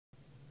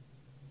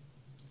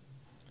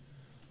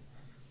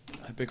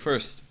I pick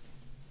first.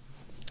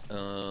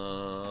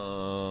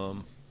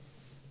 10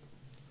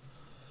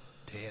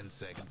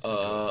 seconds to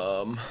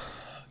go.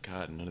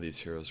 God, none of these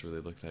heroes really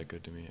look that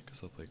good to me. I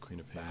guess I'll play Queen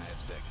of Pain. 5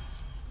 seconds.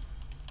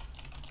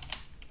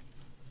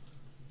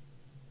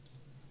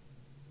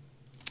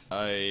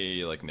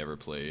 I like never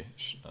play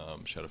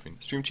Shadow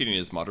Fiend. Stream cheating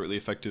is moderately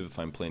effective if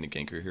I'm playing a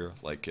ganker here.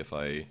 Like if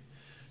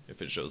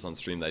it shows on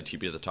stream that I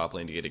TP at the top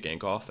lane to get a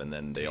gank off, and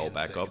then they all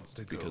back up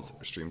because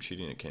they're stream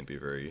cheating, it can be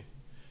very,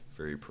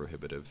 very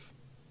prohibitive.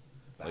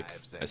 Like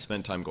I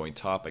spend time going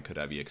top, I could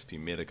have EXP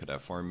mid, I could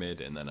have farm mid,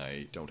 and then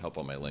I don't help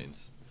on my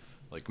lanes.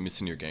 Like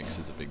missing your ganks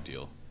is a big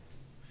deal.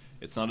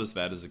 It's not as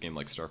bad as a game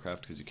like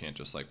StarCraft because you can't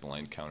just like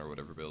blind counter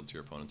whatever builds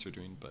your opponents are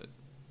doing, but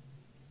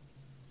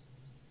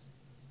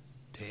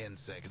 10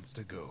 seconds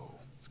to go.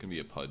 it's gonna be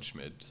a Pudge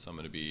mid, so I'm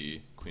gonna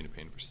be Queen of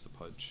Pain versus the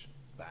Pudge.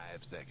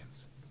 5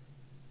 seconds.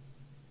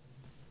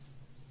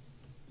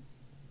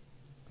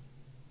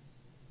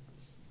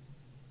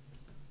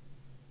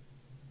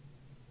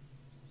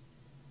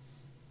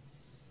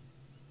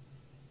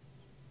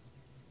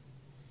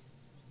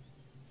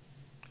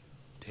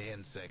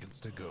 Ten seconds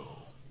to go.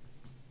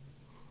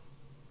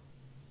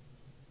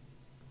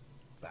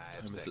 5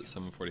 Time is seconds.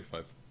 at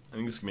 7:45. I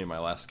think this is gonna be my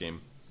last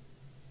game.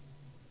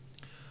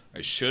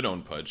 I should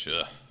own Pudge.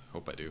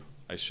 Hope I do.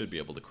 I should be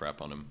able to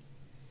crap on him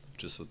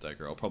just with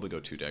dagger. I'll probably go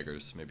 2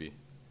 daggers, maybe.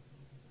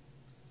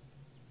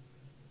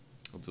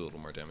 I'll do a little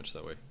more damage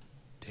that way.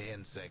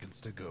 10 seconds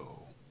to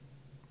go.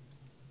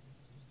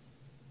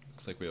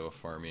 Looks like we have a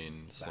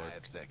farming Slark.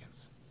 5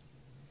 seconds.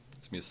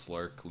 It's gonna be a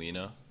Slark,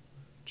 Lina,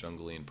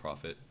 Jungling,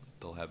 Prophet.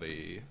 They'll have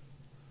a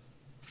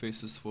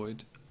Faceless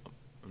Void.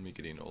 I'm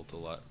getting ulted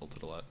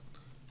a lot.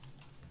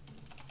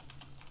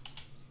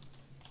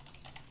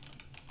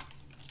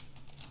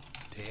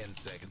 Ten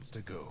seconds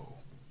to go.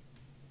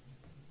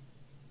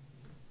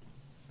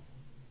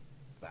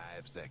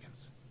 5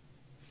 seconds.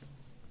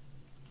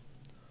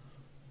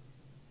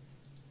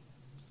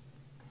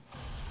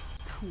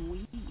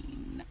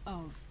 Queen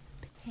of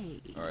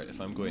Pain. Alright, if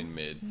I'm going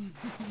mid,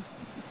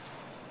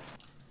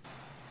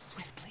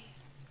 Swiftly.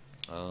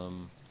 I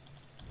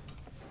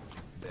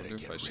Better wonder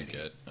if get I should ready.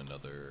 get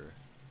another.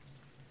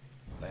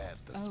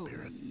 That's the Oh,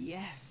 spirit. I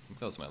yes. think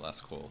that was my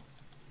last call.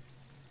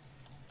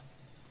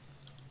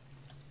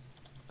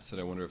 I said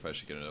I wonder if I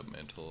should get an up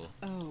mantle.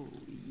 Oh,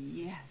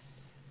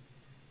 yes.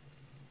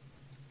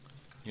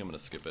 I think I'm gonna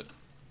skip it.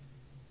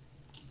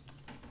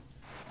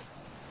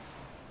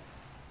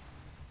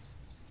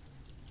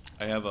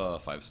 I have a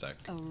 5 stack.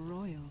 A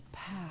royal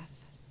path.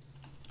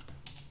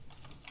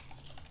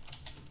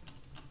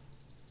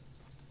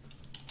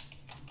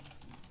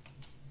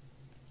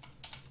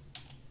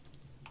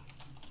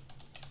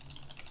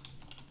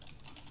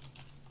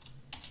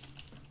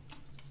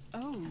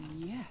 Oh,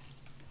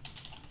 yes.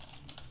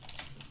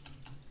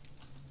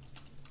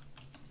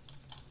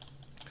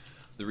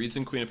 The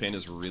reason Queen of Pain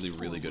is really,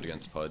 really good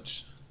against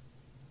Pudge.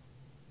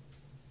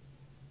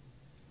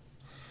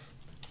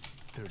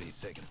 30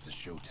 seconds to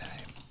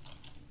showtime.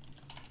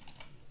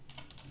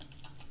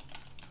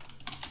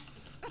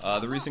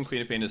 The reason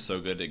Queen of Pain is so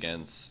good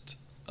against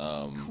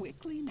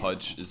Quickly now.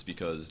 Pudge is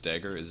because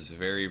Dagger is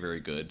very, very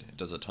good. It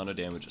does a ton of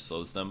damage, it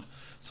slows them.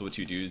 So what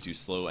you do is you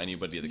slow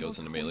anybody that goes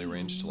into melee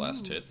range to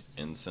last hit,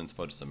 and since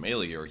Pudge is a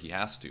melee hero, he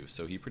has to,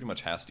 so he pretty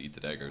much has to eat the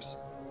daggers.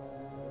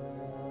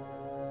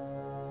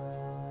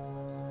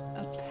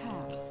 A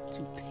path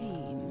to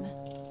pain.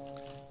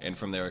 And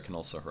from there I can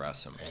also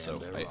harass him. So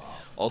they're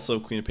off. also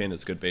Queen of Pain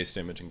has good base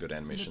damage and good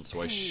animation,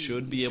 so I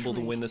should be able to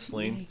win this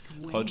lane.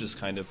 Pudge is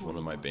kind of one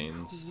of my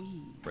banes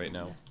right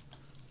now.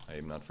 I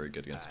am not very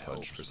good against I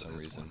Pudge hope for so some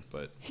this reason, one.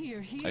 but Here,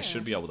 here. I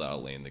should be able to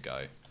outlane the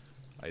guy.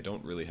 I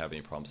don't really have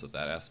any problems with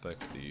that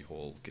aspect. The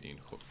whole getting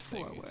hooked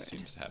thing Forward.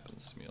 seems to happen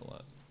to me a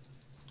lot.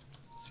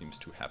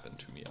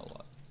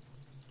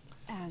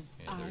 As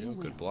And I there you go,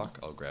 will. good block.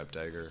 I'll grab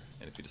Dagger,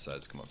 and if he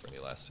decides to come up for any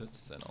last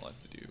hits, then all I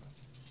have to do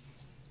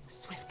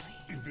Swiftly.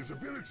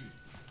 Invisibility.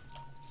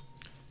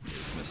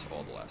 is miss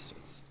all the last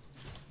hits.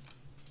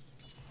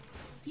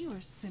 You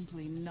are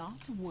simply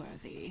not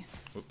worthy.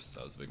 Whoops,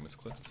 that was a big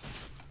misclick.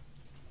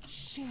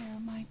 Share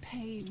my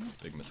pain.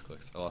 Big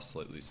misclicks. I lost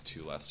at least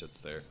 2 last hits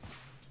there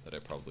that I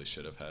probably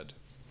should have had.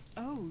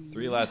 Oh,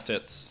 3 yes. last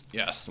hits.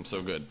 Yes, I'm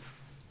so good.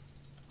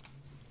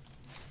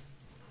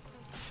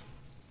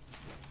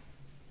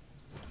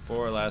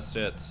 4 last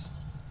hits.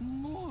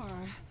 More.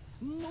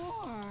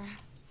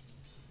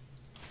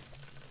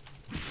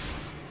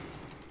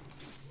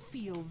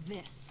 Feel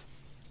this.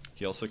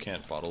 He also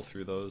can't bottle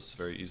through those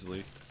very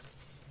easily,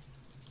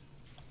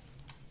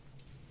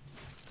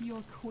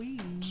 Your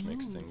queen which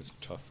makes moves. things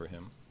tough for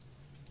him.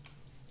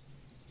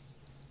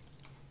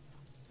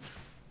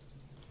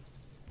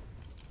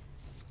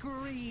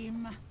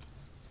 Scream.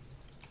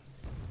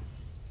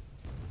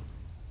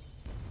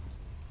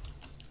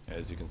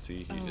 As you can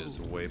see, he is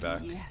way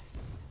back.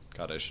 Yes.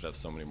 God, I should have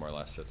so many more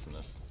last hits in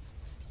this.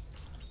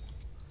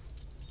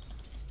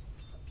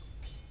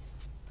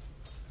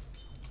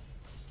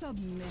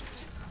 Submit.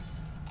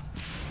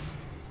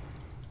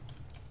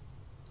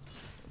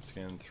 Let's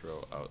scan,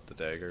 throw out the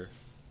dagger.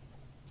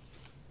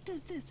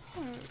 Does this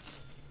hurt?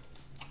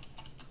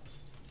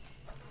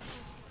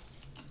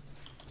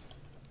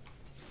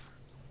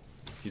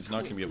 He's not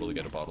going to be able to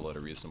get a bottle at a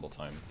reasonable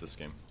time this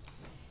game.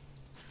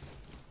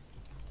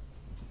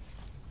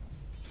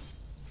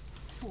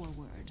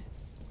 Forward.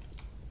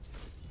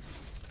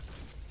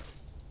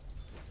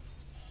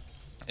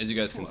 As you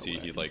guys can see,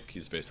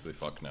 he's basically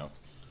fucked now.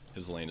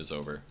 His lane is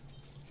over.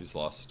 He's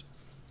lost.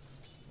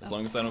 As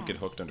long as I don't get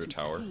hooked under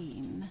tower,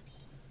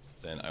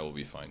 then I will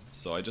be fine.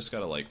 So I just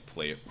gotta like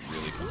play it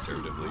really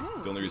conservatively.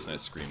 The only reason I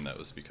screamed that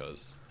was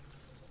because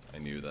I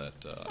knew that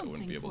I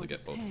wouldn't be able to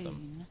get both of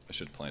them. I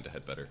should have planned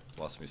ahead better.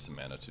 Lost me some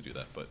mana to do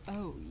that, but...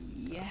 Oh,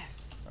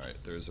 yes. Alright,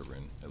 there's a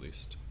rune, at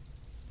least.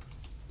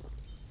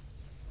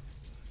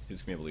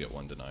 He's gonna be able to get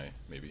one deny,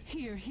 maybe.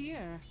 Here,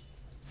 here.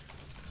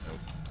 Nope.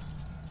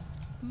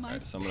 My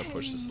Alright, so I'm gonna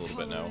push this a little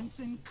bit now.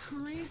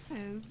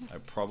 Increases. I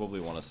probably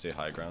want to stay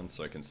high ground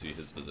so I can see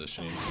his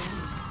positioning.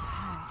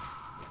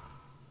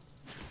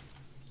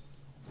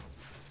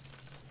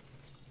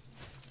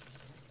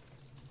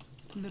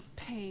 The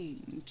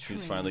pain train.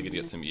 He's finally gonna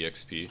get some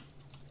EXP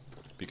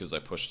because I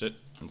pushed it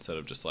instead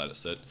of just let it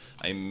sit.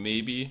 I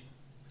may be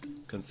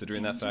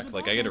considering that fact.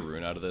 Like, I get a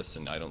rune out of this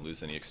and I don't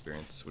lose any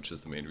experience, which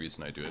is the main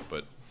reason I do it,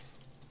 but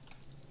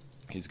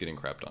he's getting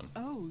crapped on.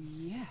 Oh,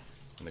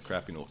 yes. And the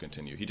crapping will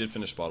continue. He did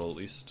finish bottle, at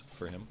least,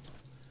 for him.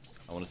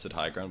 I want to sit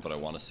high ground, but I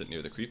want to sit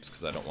near the creeps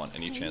because I don't want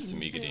any chance of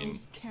me getting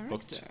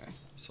hooked.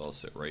 So I'll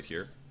sit right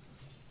here.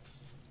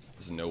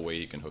 There's no way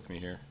he can hook me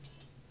here.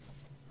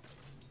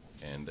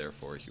 And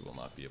therefore, he will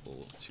not be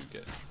able to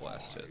get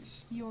last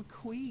hits. Your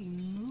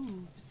queen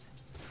moves.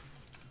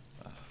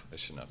 I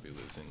should not be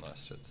losing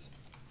last hits.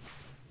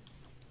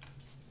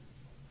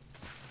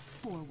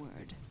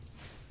 Forward.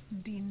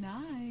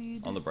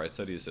 Denied. On the bright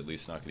side, he's at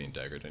least not getting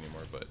daggered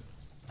anymore, but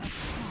A path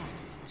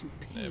to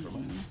pain. never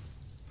mind.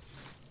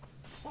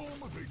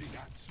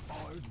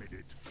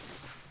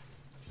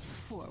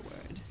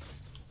 Forward.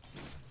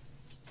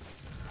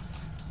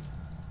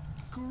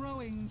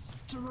 Growing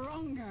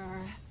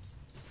stronger.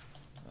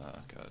 Oh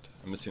god.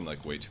 I'm missing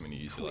like way too many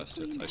easy last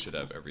hits. I should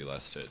have every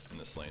last hit in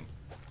this lane.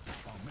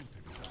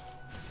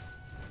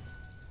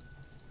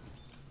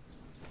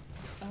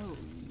 Oh,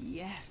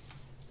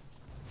 yes.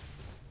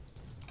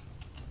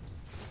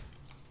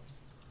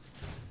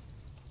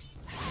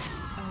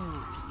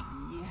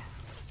 Oh,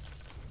 yes.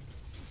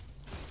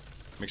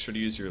 Make sure to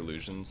use your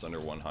illusions under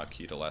one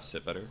hotkey to last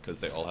hit better, because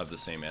they all have the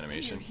same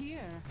animation, Here,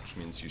 here. which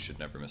means you should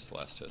never miss the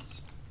last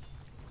hits.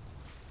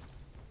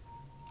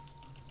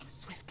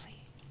 Swiftly.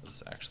 This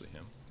is actually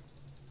him.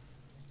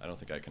 I don't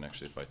think I can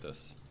actually fight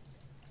this.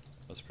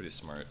 That was pretty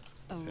smart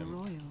A of him.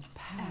 royal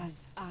path.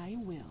 As I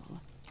will.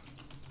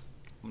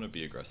 I'm gonna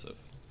be aggressive.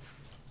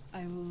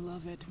 I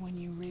love it when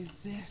you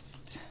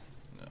resist.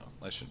 No,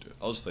 I shouldn't do it.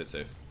 I'll just play it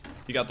safe.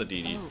 He got the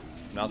DD. Oh,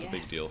 Not a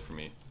big yes. deal for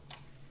me.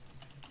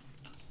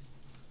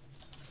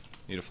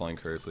 Need a flying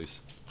courier,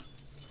 please.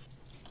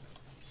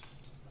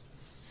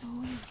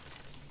 Sweet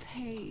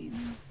pain.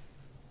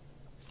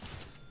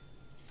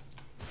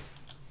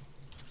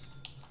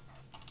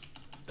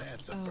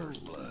 That's a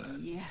first blood.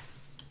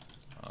 Yes.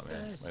 Oh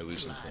man, my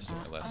illusions missed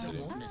my last I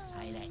hitting. want to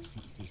say that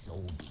since this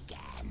all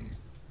began.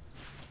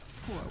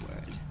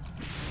 Forward.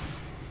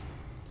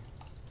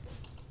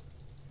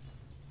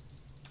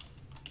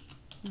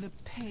 The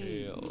pain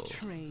Hail.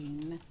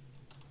 train.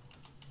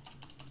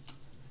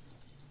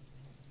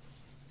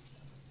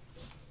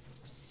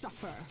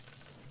 Suffer.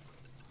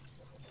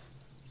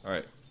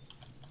 Alright.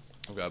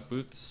 I've got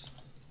boots.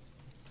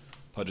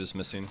 Pudge is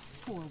missing.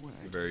 Forward.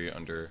 Very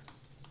under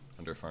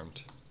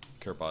farmed.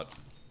 Carebot.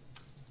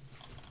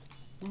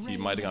 He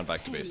might have gone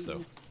back to base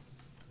though.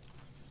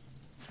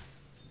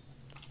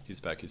 He's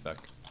back, he's back.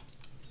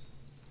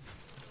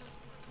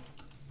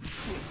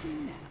 Quickly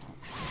now.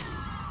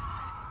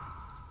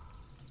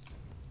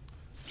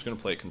 I'm just gonna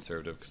play it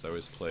conservative because I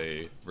always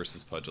play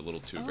versus Pudge a little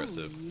too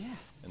aggressive. Oh,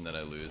 yes. And then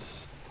I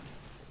lose.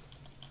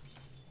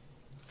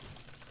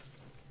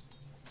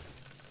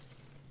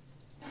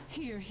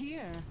 Here,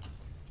 here.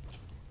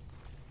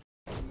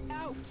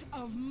 Out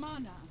of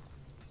mana.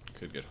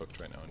 Could get hooked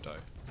right now and die.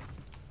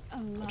 A I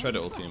love tried to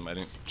ulti him, box. I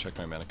didn't check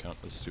my mana count,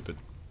 it was stupid.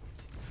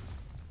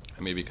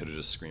 I maybe could have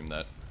just screamed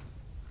that.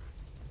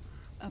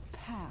 A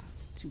path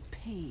to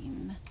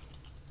pain.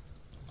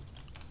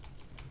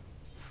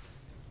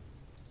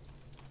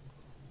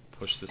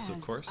 Push this, of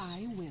As course.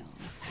 I will.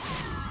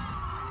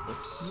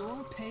 Whoops.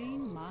 Your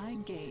pain, my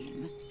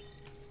gain.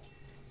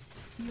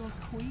 Your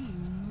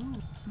queen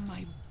move.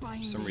 My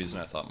binding. For some reason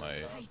I thought my...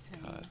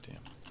 tighten. God damn.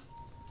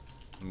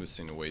 I'm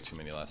missing way too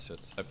many last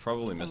hits. I've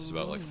probably missed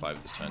about like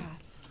 5 to 10. Path.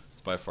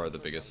 It's by far the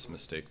biggest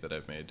mistake that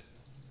I've made.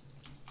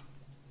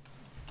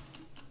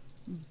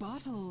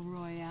 Bottle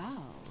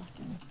Royale.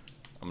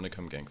 I'm gonna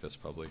come gank this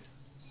probably.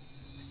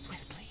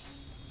 Swiftly.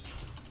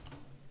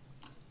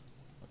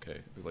 Okay,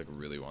 it like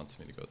really wants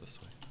me to go this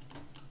way.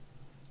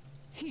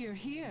 Here,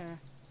 here.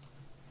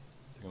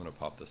 I think I'm gonna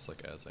pop this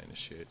like as I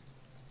initiate.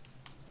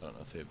 I don't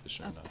know if they have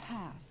vision A or not.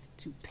 path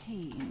to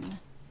pain.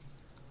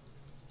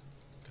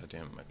 God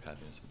damn it, my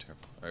pathing is so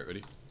terrible. Alright,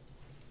 ready?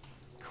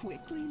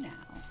 Quickly now.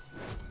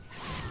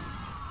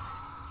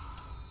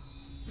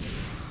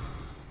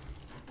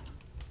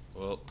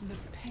 Well, The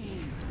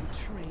pain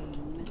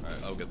train.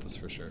 alright, I'll get this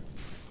for sure.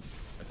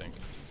 I think.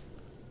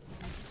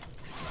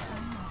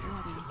 I'm not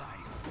ready.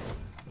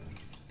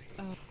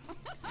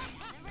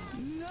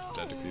 No.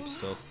 Dead to creep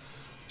still.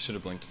 Should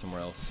have blinked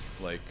somewhere else.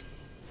 Like,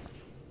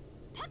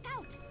 that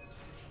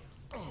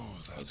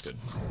was good.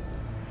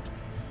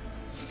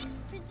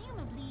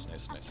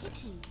 Nice, nice,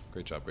 nice.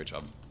 Great job, great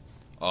job.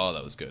 Oh,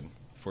 that was good.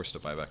 Forced a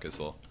buyback as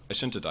well. I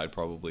shouldn't have died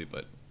probably,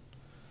 but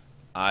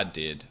I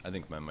did. I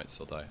think mine might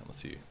still die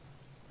unless he.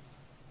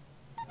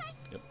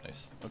 Yep,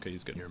 nice. Okay,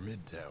 he's good. Your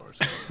mid tower's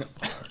falling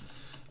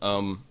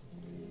apart.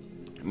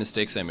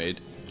 Mistakes I made.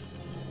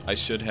 I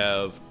should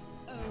have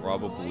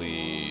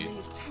probably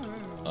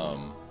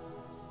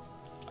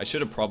I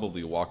should have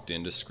probably walked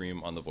in to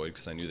scream on the void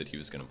because I knew that he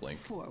was gonna blink.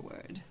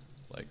 Forward.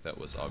 Like that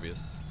was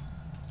obvious.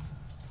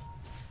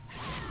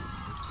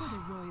 For the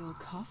royal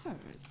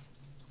coffers.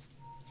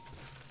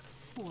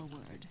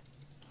 Forward.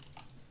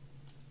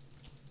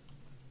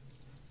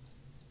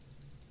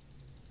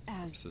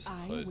 As This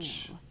I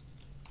Purge. will.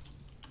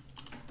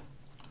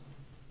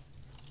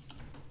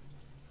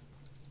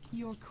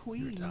 Your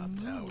queen Your top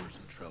tower's in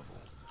moves. trouble.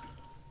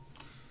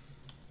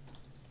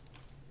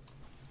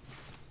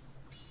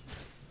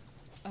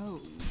 Oh,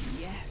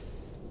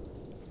 yes.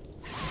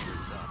 Your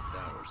top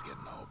tower's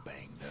getting all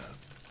banged up.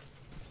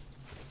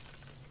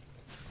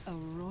 A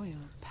royal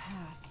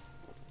path.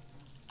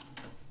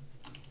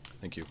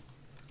 Thank you.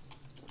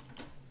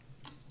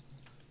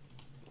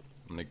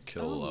 I'm gonna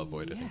kill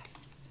Void, I think.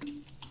 Yes.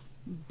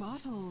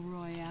 Bottle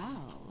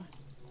Royale.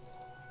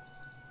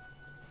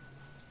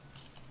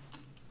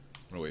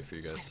 I'm gonna wait for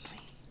you guys.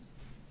 Swiftly.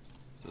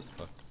 Is this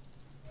puck?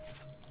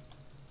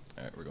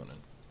 Alright, we're going in.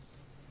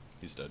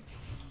 He's dead.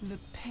 The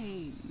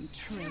pain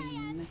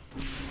train.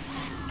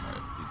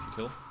 Alright, easy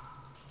kill.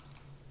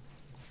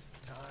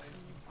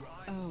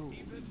 Oh,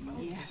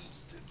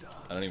 yes.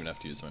 I don't even have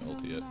to use my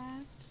ulti The yet.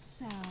 last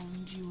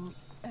sound you'll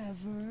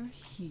ever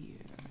hear.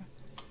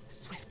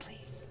 Swiftly.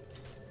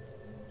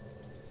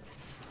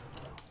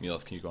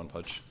 Mealth, can you go on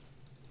Pudge?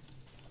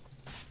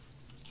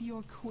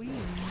 Your queen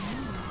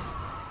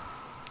moves.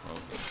 Oh,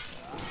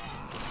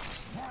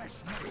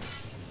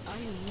 I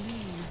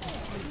leave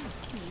this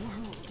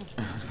world.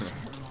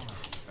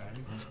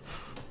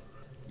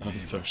 that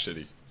was so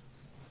shitty.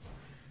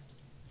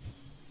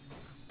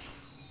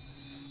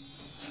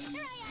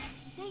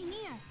 Stay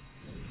near.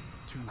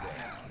 Two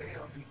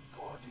down.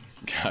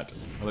 God,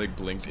 I like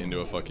blinked into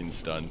a fucking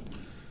stun.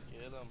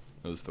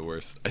 That was the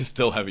worst. I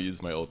still haven't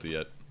used my ulti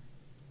yet.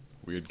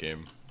 Weird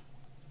game.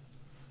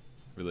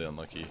 Really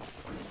unlucky.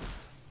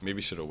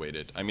 Maybe should have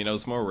waited. I mean, I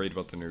was more worried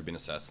about the Nubian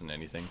assassin than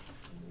anything.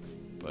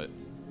 But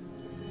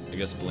I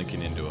guess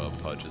blinking into a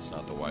Pudge is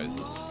not the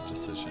wisest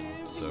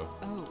decision, so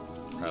Oh,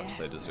 perhaps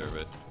I yes. deserve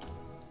it.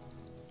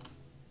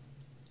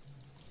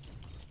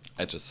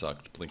 I just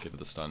sucked. Blink into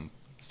the stun.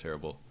 It's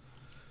terrible.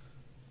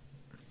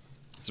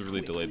 This has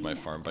really delayed my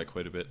farm by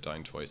quite a bit.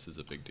 Dying twice is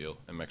a big deal.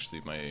 I'm actually,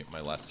 my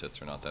last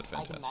hits are not that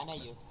I can fantastic. mana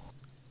you.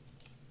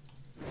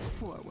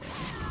 Forward.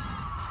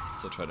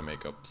 So I'll try to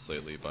make up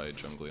slightly by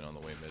jungling on the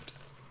way mid.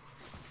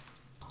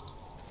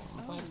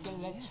 Point skill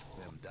ledge.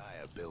 Them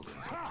dire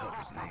buildings are tough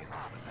as nails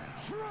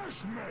for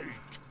now.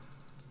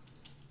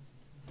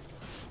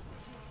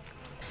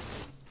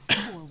 Two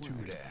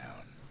Forward.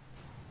 down.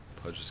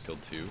 Pudge just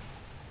killed 2.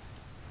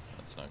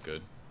 That's not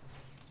good.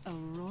 A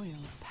royal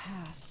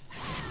path.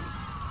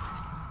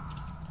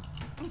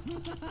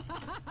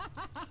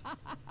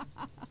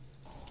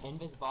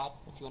 Invis bot,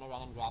 if you wanna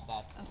run and grab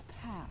that. A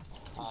path.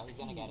 He's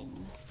gonna get it.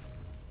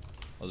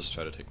 I'll just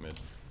try to take mid.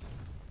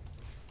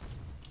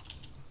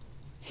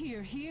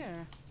 Here,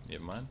 here. You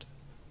have mind?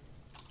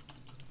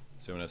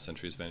 Does anyone have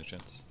sentries by any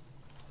chance?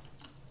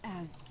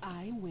 As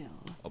I will.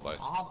 I'll buy.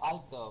 I have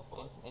ult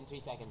though, in 3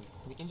 seconds.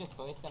 We can just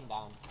burst them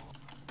down.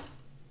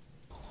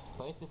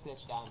 Burst this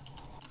glitch down.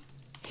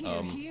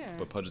 Here, here.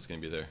 But Pudge is gonna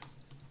be there.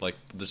 Like,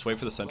 just wait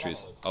for the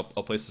sentries. I'll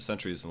place the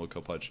sentries and we'll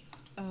kill Pudge.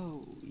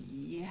 Oh,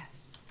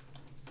 yes.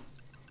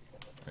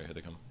 Alright, here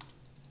they come.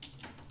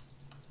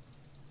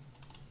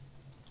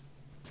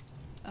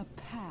 A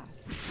path.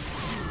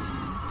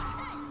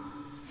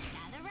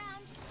 Gather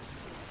round.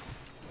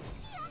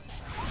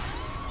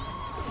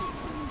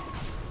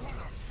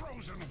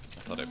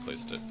 I thought I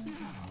placed it.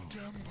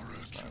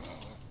 It's not.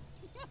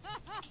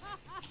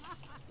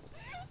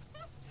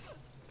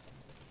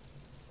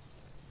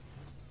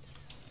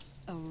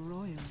 A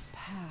royal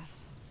path.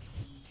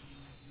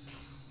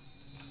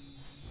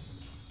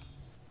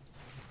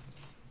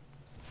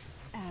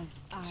 As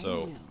I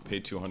So, will.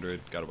 paid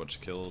 200, got a bunch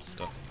of kills,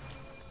 stuff.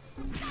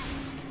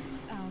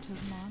 Out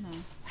of mana.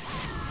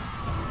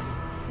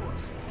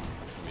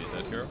 It's gonna be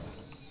a dead hero.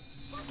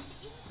 What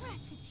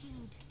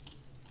ingratitude.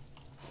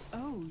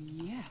 Oh,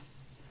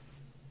 yes.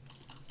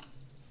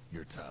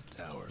 Your top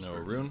tower's No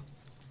hurting. rune.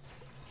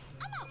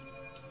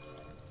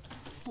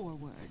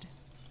 Forward.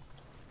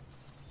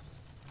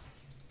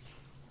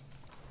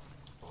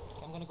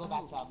 I'm gonna go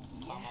back top.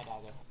 Found my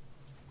dagger.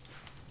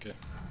 Okay.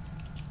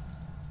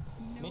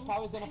 Mid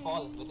tower's gonna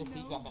fall with the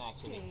siege weapon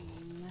actually.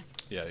 Gain.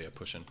 Yeah,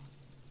 push in.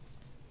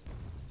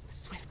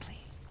 Swiftly.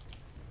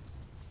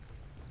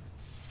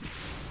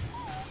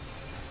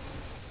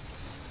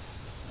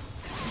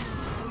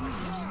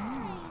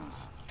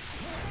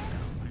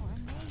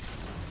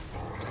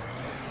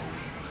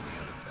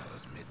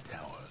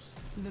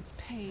 The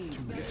pain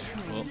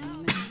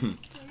train.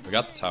 We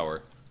got the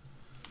tower.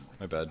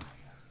 My bad.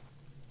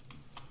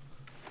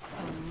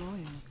 A royal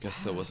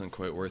Guess that wasn't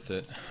quite worth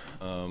it.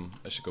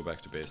 I should go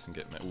back to base and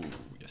get my. Ooh,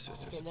 yes.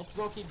 Okay, let's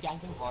go keep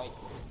ganking Void.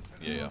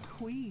 Yeah.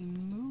 queen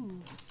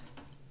moves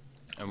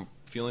I'm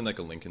feeling like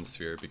a Lincoln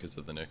sphere because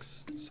of the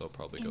Nyx, so I'll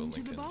probably go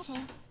into the Lincolns.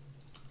 bottle.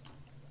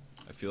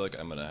 I feel like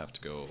I'm gonna have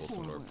to go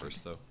Ultimate Orb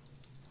first though.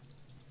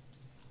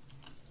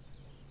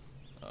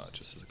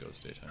 Just as it goes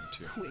daytime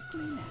too.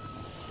 Quickly now.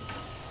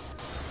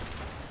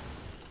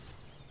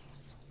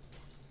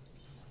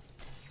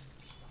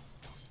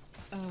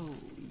 Oh,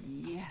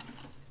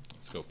 yes.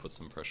 Let's go put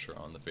some pressure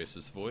on the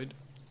Faceless Void.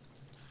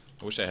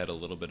 I wish I had a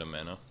little bit of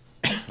mana,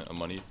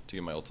 money to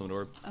get my Ultimate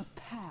Orb. A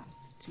path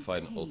to If I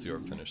had an pain. Ulti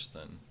Orb finish,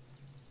 then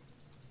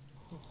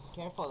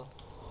Careful.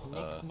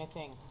 Nick's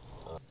missing.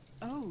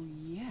 Oh,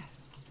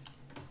 yes.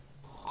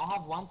 I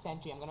have one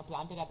sentry. I'm gonna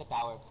plant it at the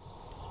tower.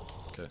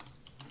 okay.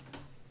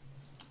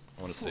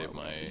 I want to save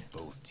my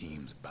Both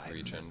teams biding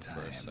regen their for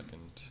a time.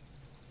 second.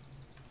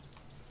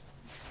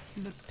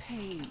 The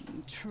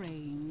pain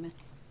train.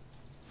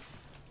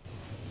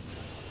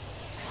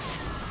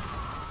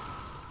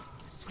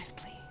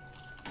 Swiftly.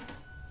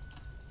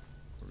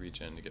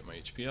 Regen to get my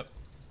HP up.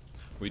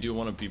 We do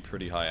want to be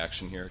pretty high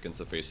action here against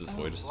the Faceless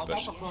Void, What about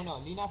especially. for Chrono?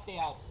 Lina, stay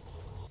out.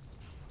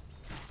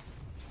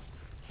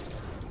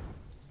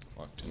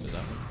 Walked into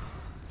that one.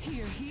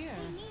 Here, here.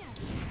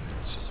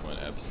 This just went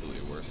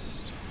absolutely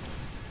worst.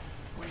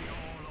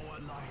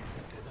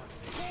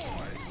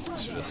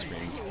 Should have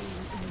screamed.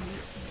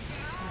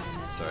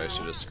 Sorry, I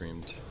should have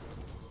screamed.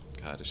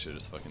 God, I should have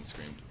just fucking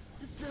screamed.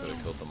 Could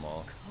have killed them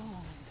all.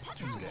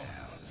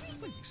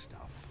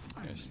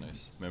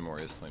 Nice.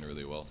 Memory is playing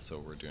really well, so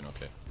we're doing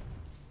okay.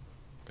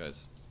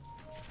 Guys.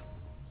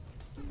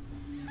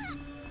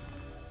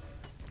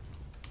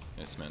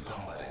 Nice, man.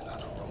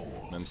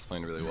 Mem's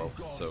playing really well,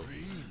 so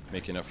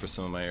making up for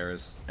some of my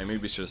errors. I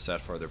maybe should have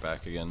sat farther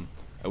back again.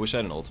 I wish I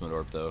had an Ultimate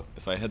Orb though.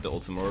 If I had the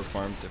Ultimate Orb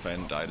farmed, if I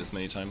hadn't died as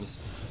many times,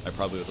 I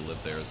probably would have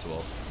lived there as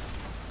well.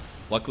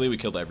 Luckily we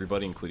killed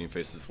everybody, including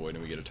Faceless Void,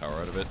 and we get a tower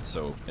out of it,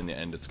 so in the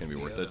end it's going to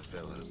be worth it.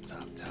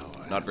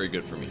 Not very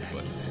good for me,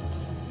 but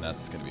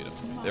that's going to be it.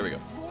 There we go.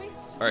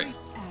 Alright.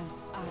 As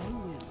I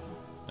will.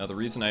 Now the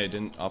reason I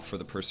didn't opt for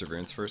the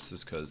Perseverance first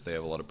is because they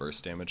have a lot of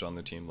burst damage on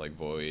their team, like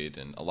Void,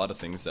 and a lot of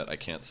things that I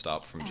can't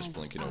stop from just As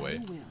blinking I away.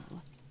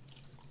 will.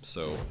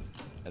 So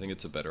I think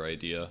it's a better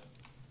idea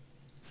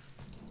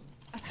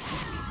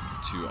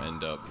to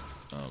end up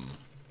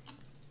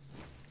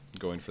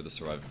going for the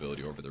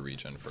survivability over the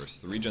regen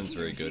first. The regen's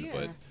very good,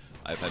 but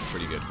I've had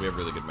pretty good. We have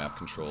really good map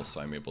control,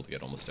 so I'm able to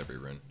get almost every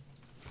rune.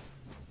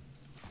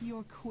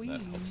 Your queen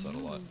That helps out a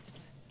lot.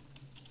 moves.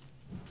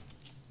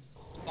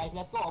 Guys,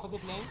 let's go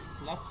opposite lanes.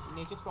 Let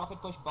Nature's Prophet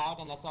push bot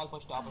and let's all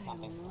push top or I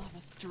something. love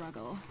a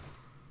struggle.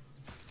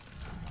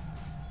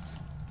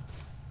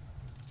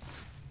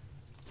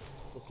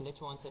 This lich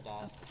wants to A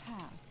die.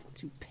 path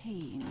to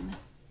pain.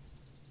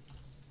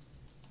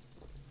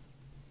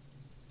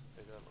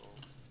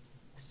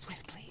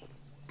 Swiftly.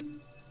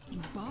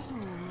 Bottle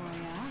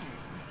Royale.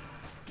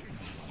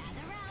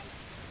 Gather round.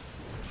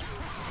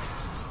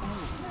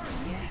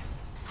 Oh,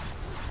 yes.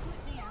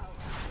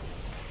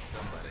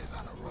 Somebody's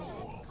on a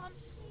roll.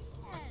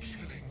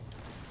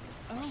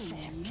 Oh,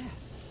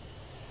 yes.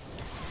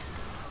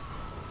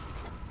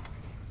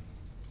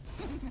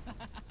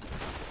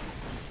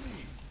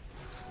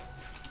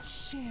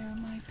 Share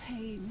my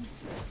pain.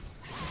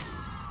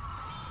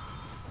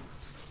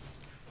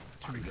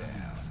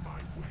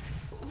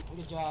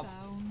 Good job.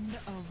 Sound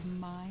of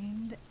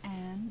mind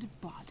and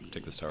body.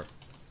 Take this tower.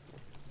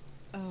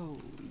 Oh,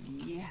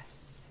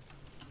 yes.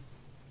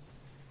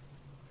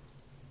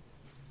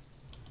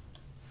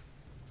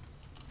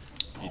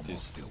 Eat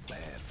these. Feel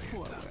bad for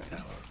your top Forward. tower.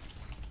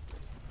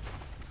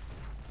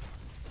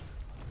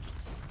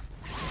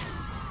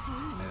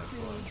 Have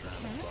fun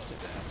trying to bust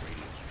down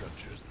radiant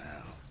structures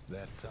now.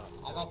 That top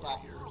I got tower that.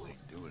 of yours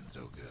ain't doing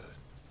so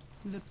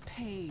good. The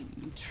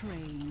pain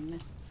train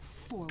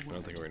forward. I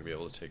don't think we're going to be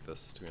able to take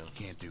this, to be honest.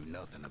 Can't do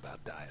nothing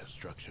about dire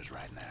structures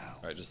right now.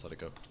 Alright, just let it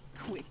go.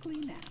 Quickly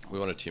now. We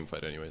want a team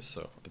fight anyways,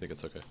 so I think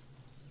it's okay.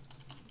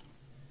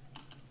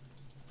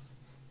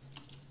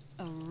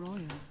 A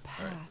royal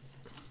path. Alright.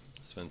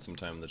 Spend some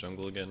time in the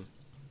jungle again.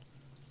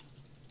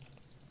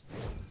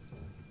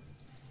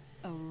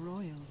 A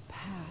royal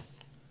path.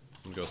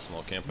 I'm gonna go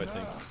small camp, I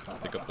think.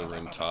 Pick up the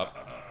rune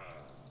top.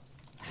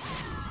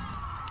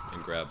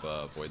 And grab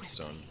Void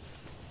Stone.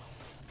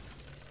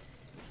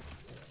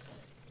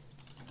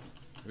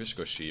 Maybe I should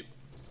go sheep.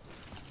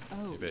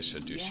 Oh, Maybe I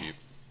should do sheep.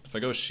 yes. If I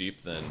go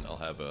sheep, then I'll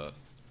have a...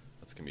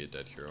 That's gonna be a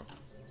dead hero.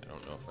 I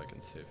don't know if I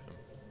can save him.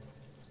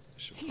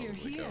 Should Here,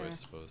 probably go, I here.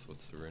 suppose.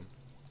 What's the rune?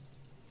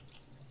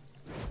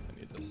 I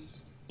need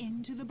this.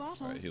 Into the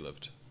bottle. Alright, he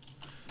lived.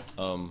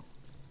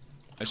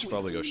 I should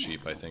probably go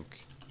sheep, I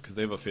think. Because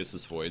they have a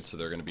faceless void, so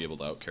they're going to be able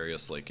to outcarry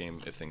us late game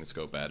if things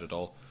go bad at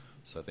all.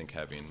 So I think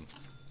having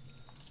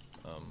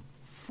this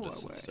Forward.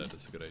 instead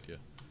is a good idea.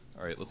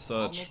 Alright, let's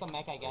I'll make a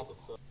mech, I guess.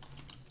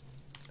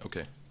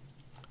 okay.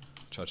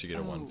 Chachi, get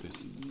a 1,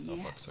 please. Oh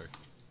fuck, yes. sorry.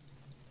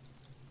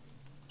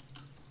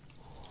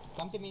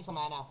 Come to me for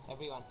mana,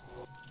 everyone.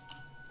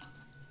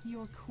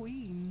 Your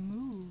queen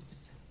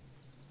moves.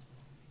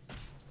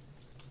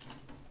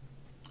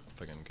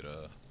 If I can get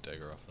a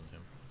dagger off on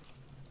him.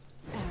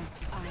 As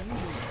I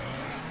will.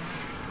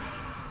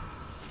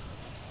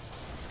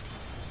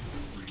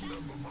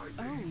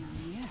 Oh,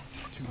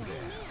 yes.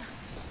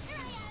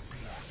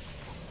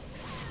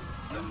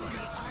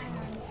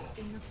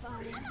 In the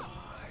fire.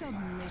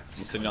 Submit.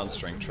 I'm sitting on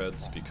strength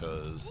treads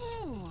because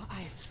Oh,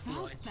 I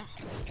felt that.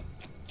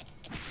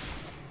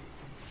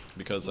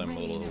 I'm a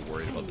little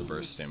worried about the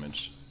burst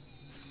damage.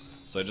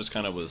 So I just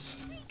kind of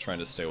was trying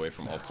to stay away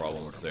from all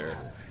problems there,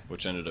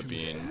 which ended up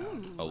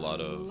being a lot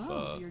Love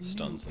of your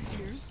stuns new and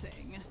things.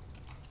 piercing.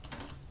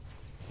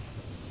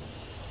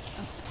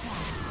 A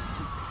path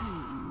to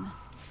pain.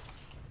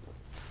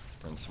 Let's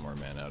burn some more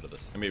mana out of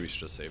this. I maybe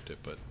should have saved it,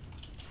 but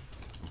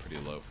I'm pretty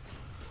low.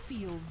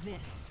 Feel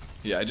this.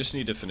 Yeah, I just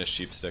need to finish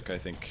Sheepstick, I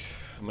think.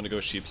 I'm gonna go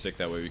Sheepstick,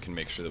 that way we can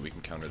make sure that we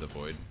can counter the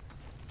Void.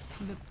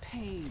 The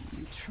pain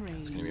train.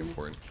 It's gonna be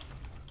important.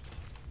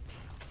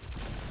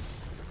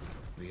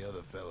 The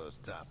other fella's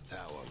top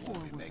tower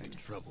won't be making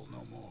trouble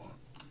no more.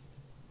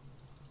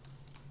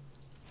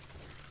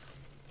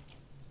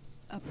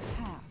 A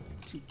path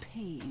to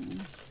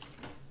pain.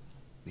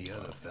 The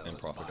other fella's And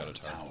Prophet got a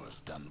bottom tower. tower's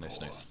done Nice,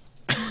 for. nice.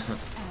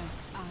 As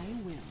I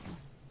will.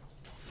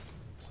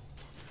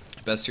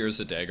 Best heroes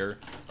to dagger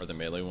are the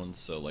melee ones,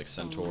 so like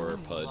Centaur, God,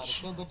 it's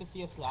Pudge. so good to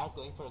see a Slark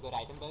going for a good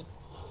item build.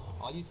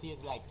 All you see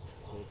is like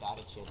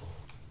retarded shit.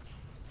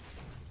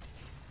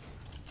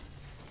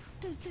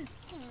 Does this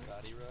hurt?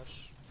 Scotty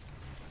Rush.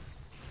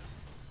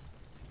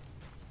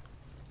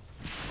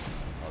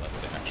 Oh,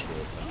 that's the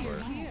actual Centaur.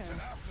 Here.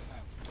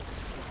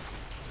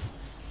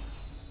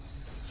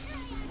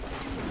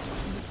 Oops.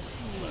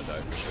 I'm gonna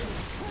die for sure.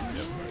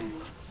 Yep.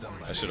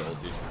 I should have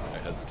ulted. I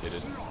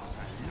hesitated.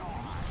 I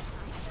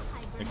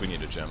think we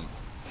need a gem.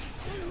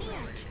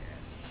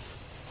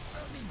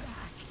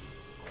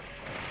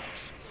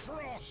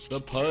 The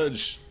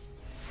Pudge!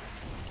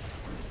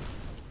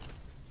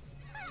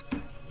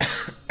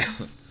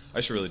 I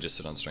should really just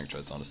sit on strength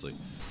treads, honestly.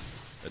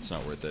 It's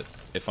not worth it.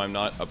 If I'm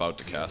not about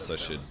to cast, I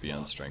should be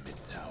on strength.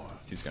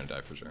 He's gonna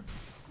die for sure.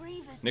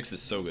 Nyx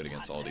is so good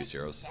against all these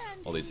heroes.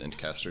 All these int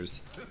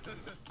casters.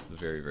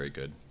 Very, very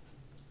good.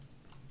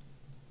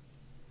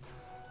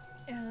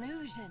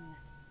 Illusion.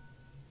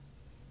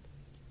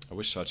 I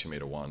wish Chachi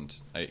made a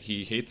wand.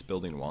 He hates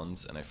building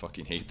wands, and I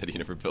fucking hate that he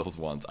never builds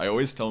wands. I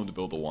always tell him to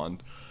build a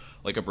wand.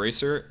 Like a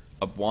bracer,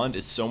 a wand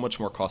is so much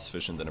more cost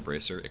efficient than a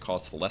bracer. It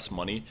costs less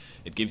money.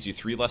 It gives you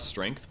 3 less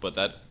strength, but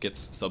that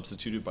gets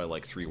substituted by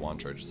like 3 wand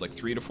charges. Like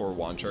 3 to 4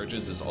 wand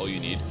charges is all you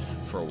need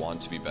for a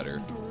wand to be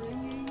better.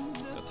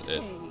 That's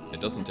it.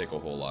 It doesn't take a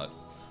whole lot.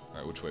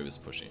 Alright, which wave is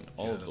pushing?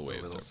 All of the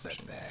waves are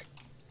pushing. Setback.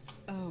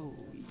 Oh,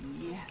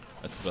 yes.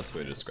 That's the best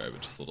way to describe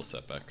it, just a little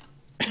setback.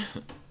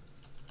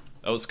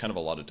 That was kind of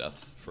a lot of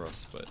deaths for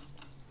us, but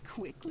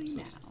Quickly This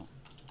now. is-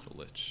 it's a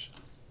lich.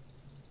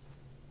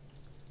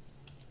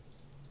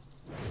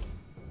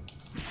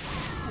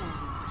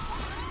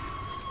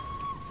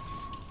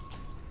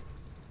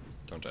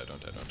 Don't die,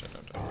 don't die, don't die,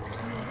 don't die.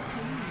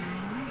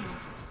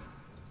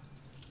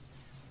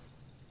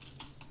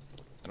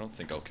 I don't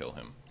think I'll kill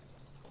him.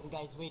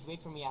 Guys, wait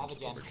for me. I have a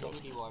gem. Overkill.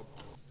 Let me reward.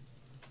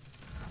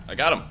 I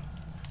got him!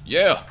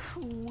 Yeah!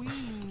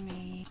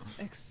 Queenie.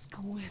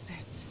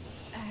 Exquisite.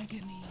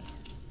 Agony.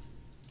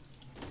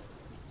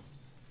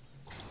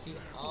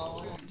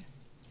 Oh,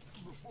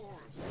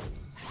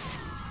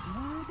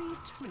 Worthy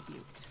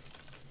tribute.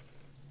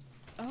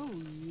 Oh,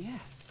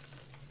 yes.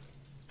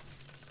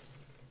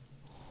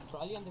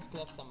 probably on this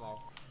cliff somewhere.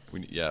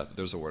 Yeah,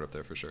 there's a ward up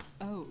there for sure.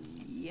 Oh,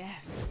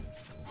 yes.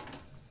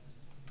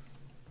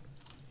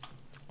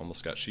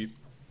 Almost got sheep.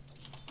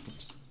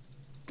 Oops.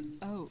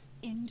 Oh,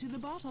 into the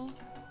bottle.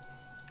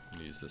 I'm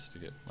gonna use this to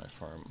get my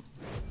farm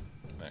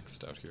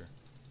maxed out here.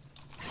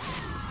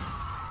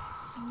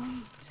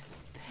 Sweet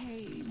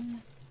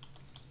pain.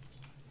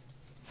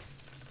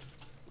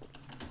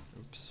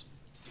 Oops.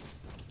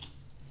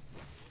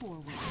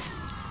 Forward.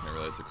 I didn't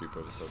realize the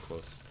creeper was so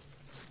close.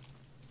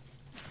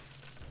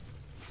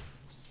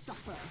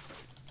 Suffer.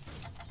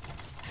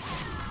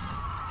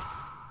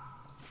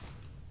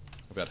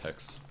 I've got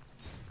Hex.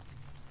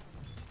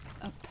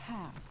 A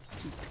path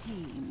to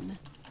pain.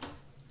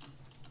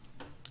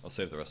 I'll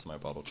save the rest of my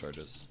bottle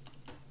charges.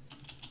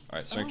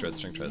 Alright, strength treads,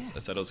 strength treads. I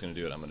said I was gonna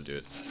do it, I'm gonna do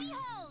it.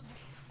 Behold!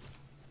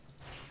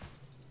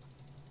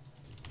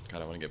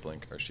 God, I wanna get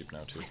Blink, our sheep now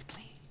too.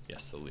 Swiftly.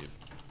 Yes, they'll leave.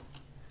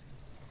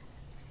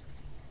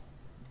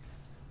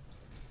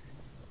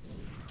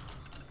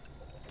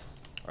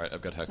 Alright,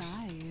 I've got Hex.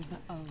 Scythe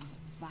of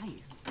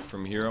Vice.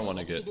 From here, I want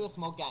to You get. do a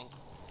smoke gank. You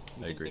I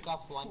can agree. pick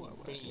off one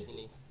pretty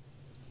easily.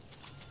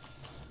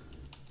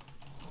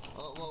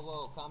 Oh, whoa,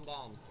 whoa, calm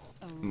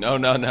down. No,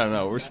 no, no,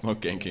 no. We're smoke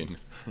ganking.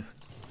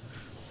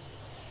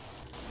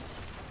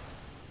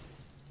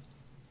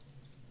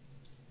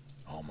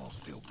 Almost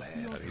feel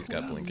bad. God, he's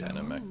got blink and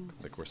a mech.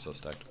 Like we're so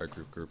stacked. Our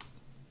group.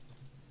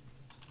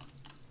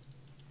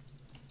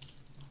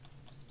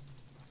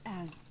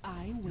 As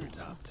I will. Your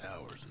top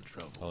tower's in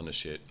trouble. I'll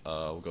initiate.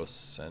 We'll go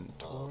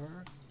Centaur.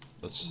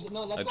 Let's.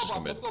 No, let's I go just bot,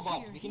 come in. let's go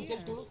bot. We can kill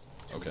two.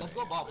 Okay. Let's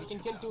go bot. We can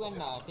kill two and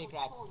take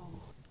racks.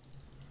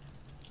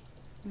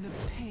 The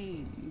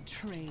pain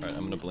train. Alright,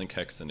 I'm gonna blink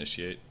Hex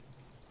initiate.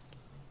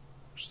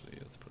 Actually,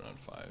 let's put it on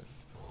 5.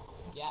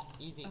 Yeah,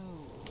 easy.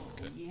 Oh,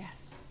 Okay.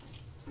 yes.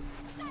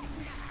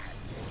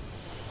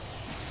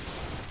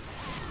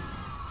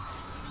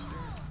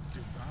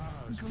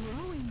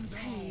 Growing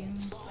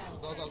pains.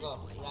 Go, go, go.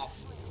 Racks.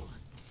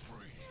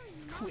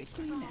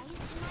 Quickly now.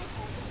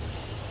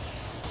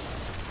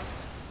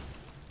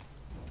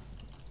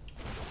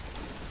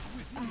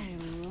 I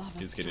love a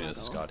He's getting a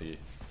struggle. Scotty.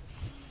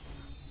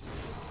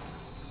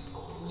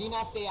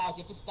 Lina, stay out.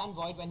 You have to stun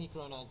Void when he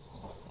chronos.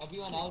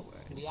 Everyone else,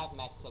 we have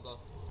mech, so go.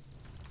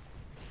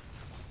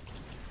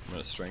 I'm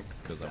gonna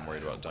strength because I'm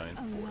worried about dying.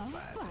 A love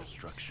Fortify their fight.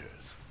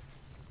 structures.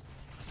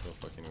 So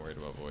fucking worried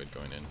about Void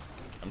going in.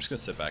 I'm just gonna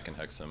sit back and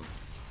Hex him.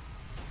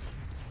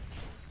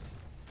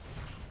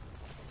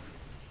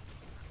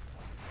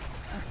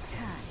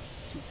 Attack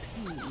to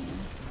pain.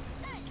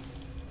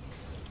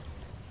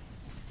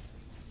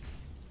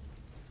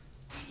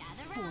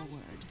 Forward.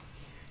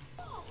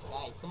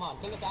 Guys, come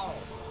on, kill the tower.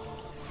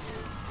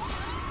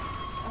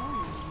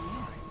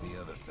 Oh, yes.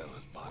 The other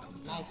fella's bottom.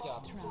 Nice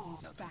job.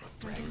 Travels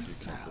faster than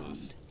Cancel sound.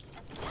 this.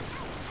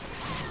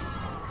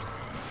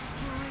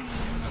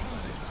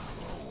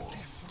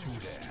 Two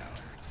down.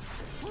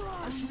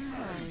 I'm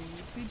sorry.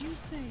 Did you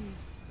say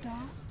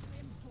stop?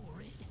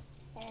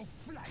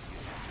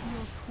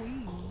 Your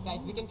queen. Guys,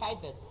 we can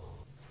fight this.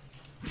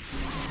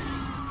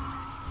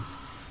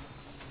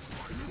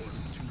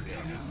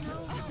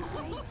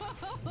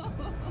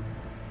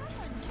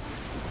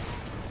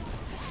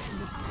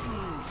 The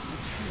pain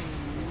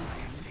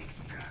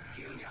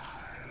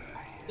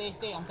train.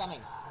 Stay, I'm coming.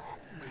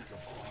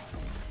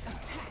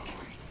 Attack.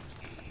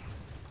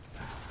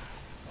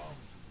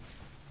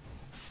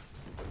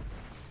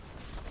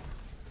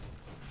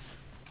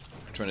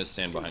 I'm trying to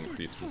stand behind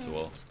creeps as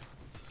well.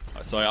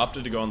 So I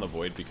opted to go on the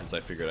Void because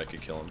I figured I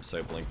could kill him, so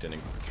I blinked in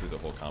and threw the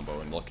whole combo,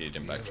 and lucky he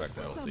didn't backtrack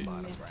my ulti,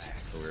 Submit.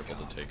 so we were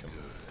able to take him.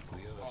 The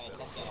other Alright,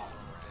 let's get out.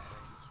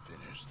 is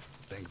finished.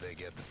 Think they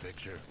get the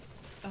picture?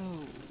 Oh,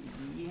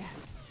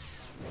 yes.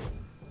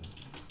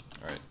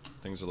 Alright,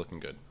 things are looking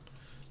good.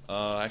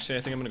 Actually,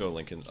 I think I'm gonna go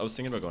Lincoln. I was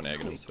thinking about going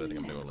Aghanims, but I think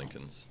I'm gonna go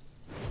Lincolns.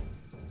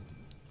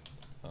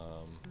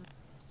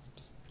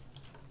 Oops.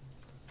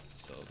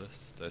 So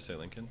this, did I say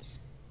Lincolns?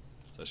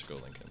 So I should go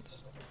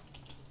Lincolns.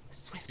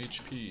 Swift.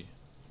 HP.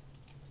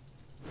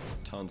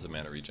 Tons of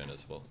mana regen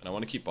as well. And I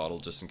want to keep bottle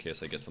just in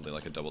case I get something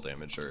like a double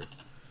damage or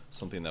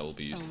something that will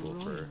be useful A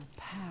for royal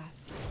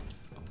path.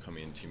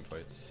 upcoming team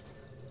fights.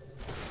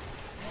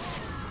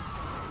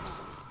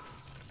 Oops.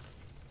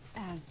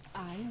 As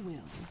I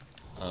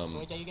will.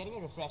 Wait, are you getting a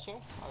refresher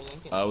or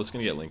Lincoln? I was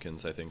gonna get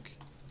Lincolns, I think.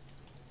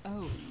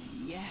 Oh,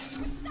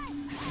 yes.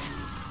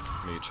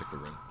 Maybe check the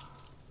room.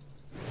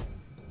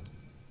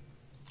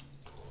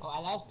 Oh, I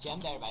lost gem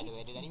there, by the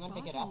way. Did anyone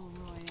pick it up? Battle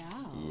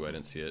Royale. Ooh, I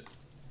didn't see it.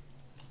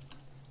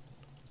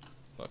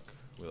 Fuck,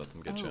 we let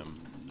them get Oh,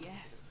 gem.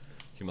 yes.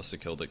 He must have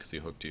killed it because he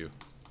hooked you.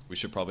 We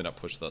should probably not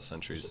push without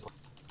sentries.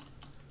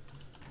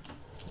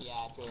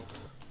 Yeah, true.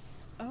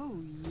 Oh,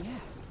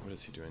 yes. What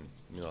is he doing?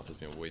 Miloth is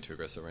being way too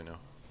aggressive right now.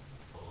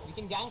 We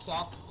can gang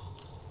top.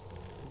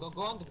 Go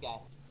on this guy.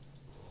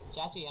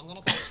 Chachi, I'm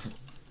gonna come.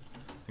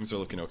 Things are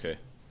looking okay.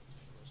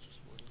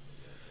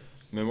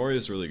 Memory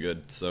is really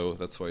good, so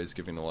that's why he's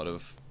giving a lot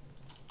of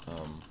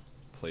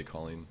play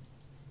calling.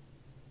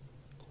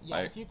 Yeah,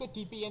 I- if you could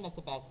TP in, it's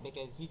the best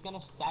because he's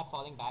gonna start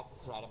falling back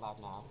right about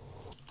now.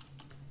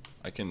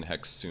 I can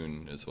hex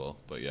soon as well,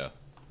 but yeah.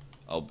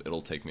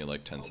 It'll take me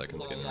like 10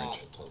 seconds to get in Yeah.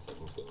 range.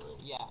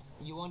 Yeah,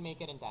 you won't make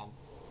it in time.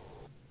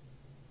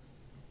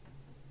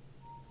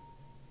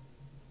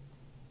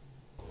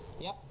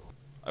 Yep.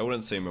 I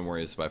wouldn't say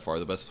Memory is by far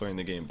the best player in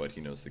the game, but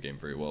he knows the game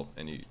very well,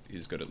 and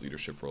he's good at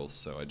leadership roles,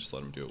 so I just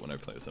let him do it when I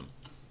play with him.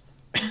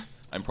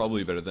 I'm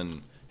probably better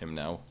than him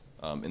now.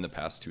 In the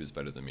past, he was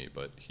better than me,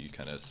 but he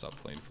kind of stopped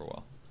playing for a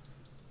while.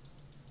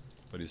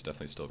 But he's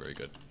definitely still very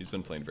good. He's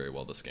been playing very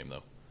well this game,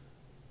 though.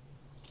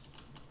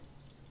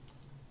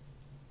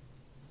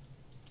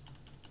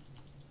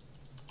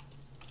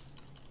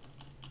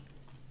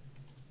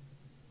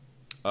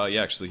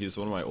 Yeah, actually, he's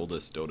one of my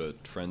oldest Dota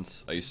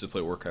friends. I used to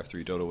play Warcraft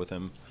 3 Dota with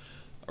him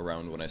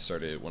around when I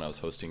was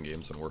hosting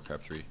games on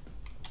Warcraft 3.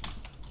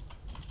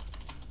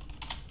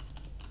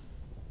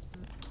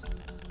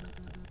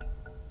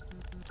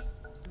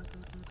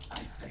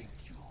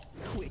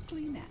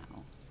 Quickly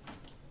now.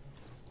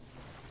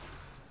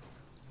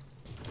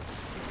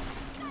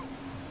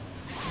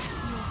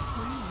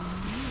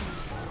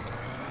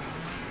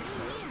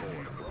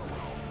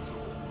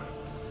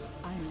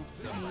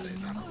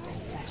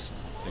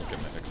 Didn't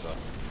get my Hex up.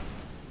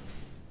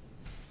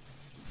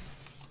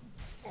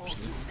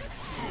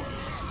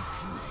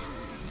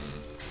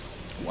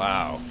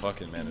 Wow,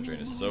 fucking Mana Drain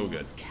is so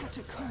good.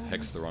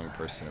 Hex the wrong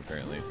person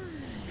apparently.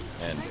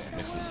 And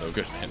Nyx is so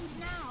good, man.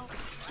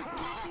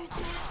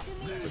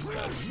 This looks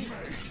bad.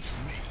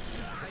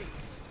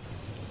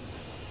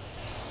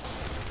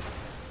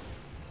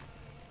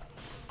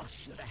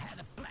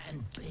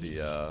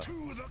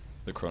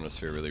 The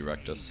Chronosphere really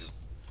wrecked us.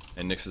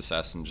 And Nyx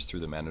Assassin just threw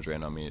the Mana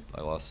Drain on me.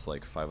 I lost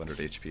like 500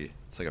 HP.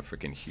 It's like a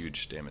freaking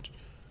huge damage.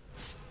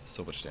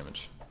 So much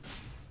damage.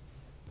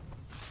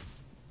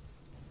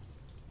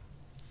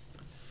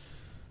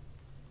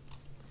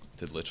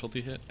 Did Lich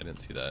ulti hit? I didn't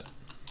see that.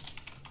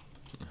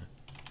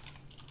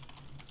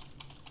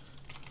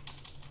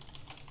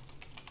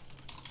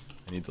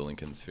 I need the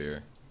Lincoln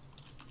Sphere.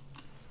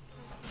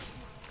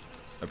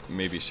 I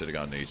maybe should have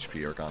gotten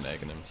HP or gone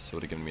Aghanim's, so it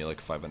would have given me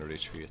like 500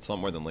 HP. It's a lot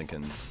more than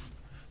Lincoln's,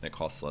 and it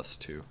costs less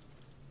too.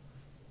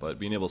 But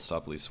being able to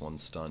stop at least one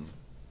stun.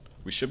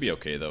 We should be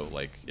okay though,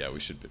 like, yeah, we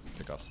should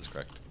pick off this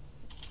correct.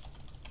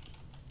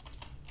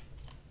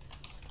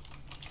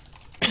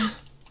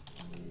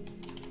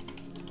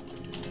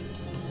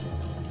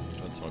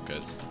 Don't smoke,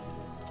 guys.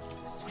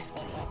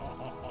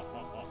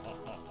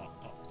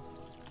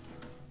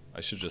 I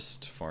should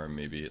just farm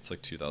maybe, it's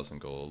like 2,000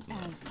 gold.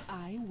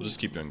 We'll just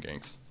keep doing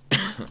ganks.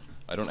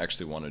 I don't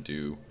actually want to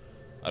do,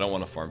 I don't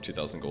want to farm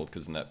 2,000 gold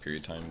because in that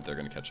period of time they're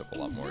going to catch up a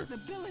lot more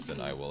than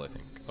I will, I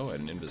think. Oh, I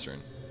had an invis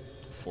rune.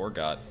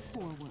 Forgot.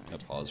 I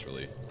pause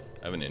really.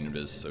 I have an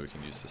invis so we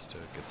can use this to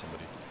get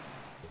somebody.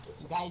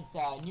 Guys,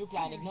 new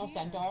plan, ignore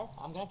Centaur.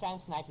 I'm gonna try and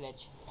snipe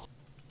Lich.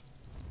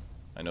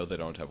 I know they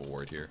don't have a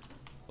ward here.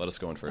 Let us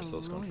go in first, let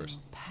us go in first.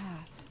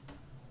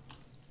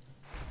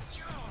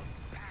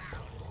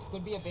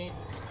 Could be a bait.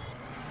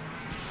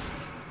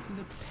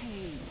 The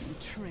pain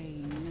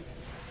train.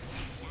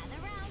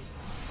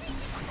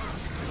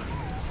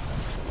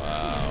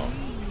 Wow.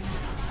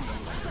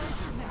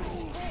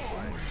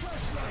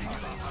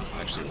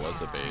 Actually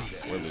was a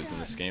bait. We're losing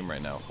this game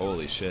right now.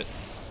 Holy shit.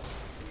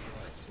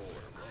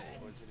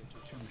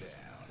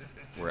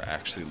 We're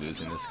actually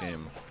losing this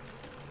game.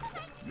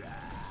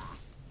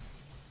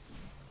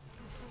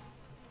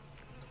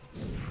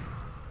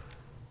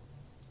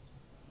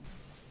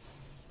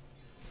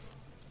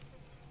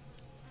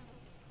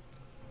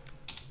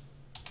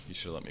 You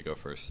should have let me go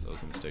first. That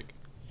was a mistake.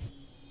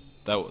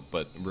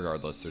 But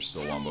regardless, they're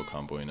still wombo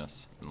comboing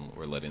us, and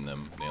we're letting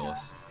them nail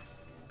us.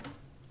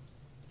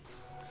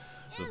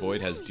 The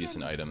Void has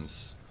decent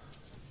items.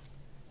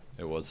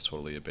 It was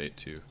totally a bait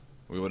too.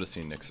 We would have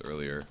seen Nyx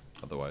earlier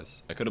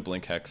otherwise. I could have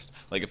blink hexed.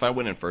 Like if I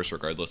went in first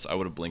regardless, I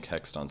would have blink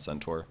hexed on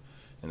Centaur,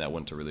 and that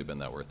wouldn't have really been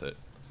that worth it.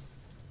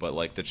 But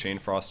like the Chain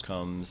Frost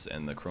comes,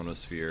 and the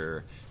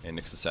Chronosphere, and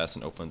Nyx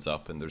Assassin opens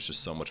up, and there's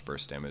just so much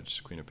burst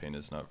damage. Queen of Pain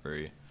is not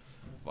very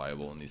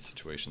viable in these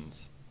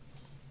situations.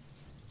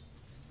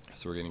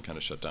 So we're getting kind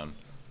of shut down.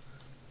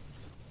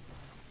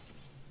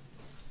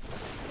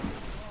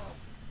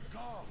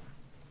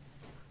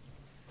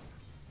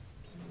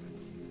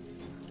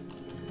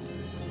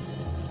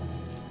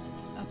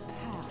 A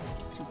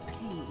path to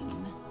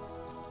pain.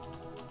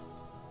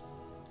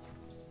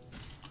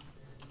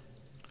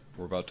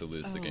 We're about to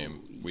lose the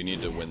game. We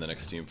need to win the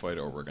next team fight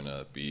or we're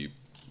gonna be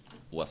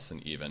less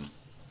than even.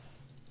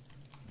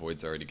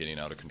 Void's already getting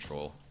out of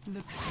control.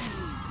 The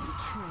pain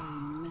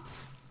train.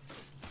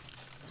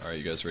 Alright,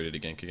 you guys ready to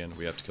gank again?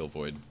 We have to kill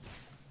Void.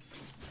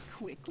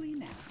 Quickly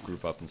now.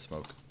 Group up and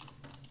smoke.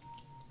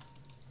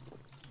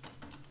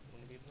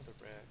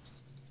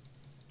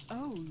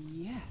 Oh,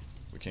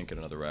 yes. We can't get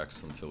another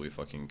Rax until we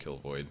fucking kill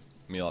Void.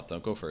 Miloth,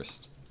 don't go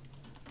first.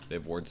 They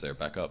have wards there,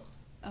 back up.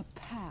 A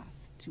path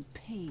to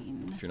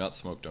pain. If you're not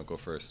smoked, don't go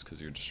first, because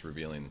you're just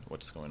revealing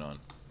what's going on.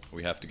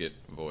 We have to get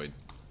Void.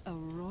 A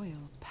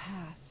royal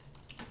path.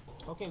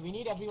 Okay, we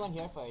need everyone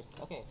here first.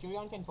 Okay,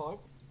 Furion can port.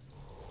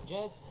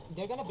 Just,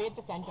 they're gonna bait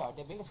the Centaur.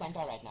 They're baiting the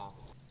Centaur right now.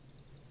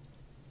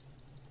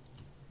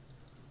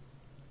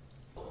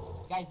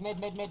 Guys, mid,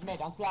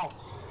 on Slav.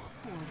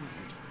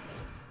 Forward.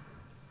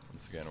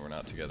 Once again, we're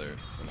not together.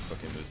 I'm gonna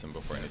fucking lose him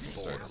before anything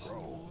starts.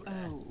 Oh,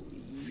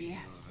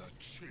 yes.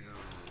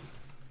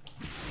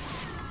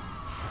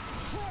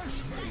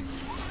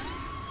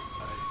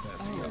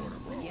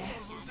 Oh,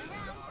 yes.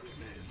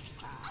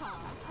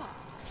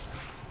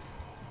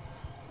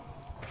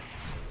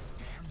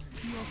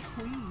 Your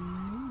queen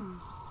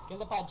moves. Kill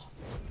the Pudge.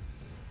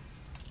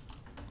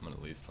 I'm gonna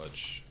leave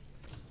Pudge.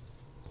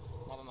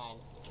 Never mind.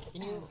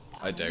 Can you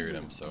I daggered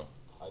him, so.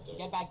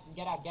 get back?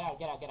 Get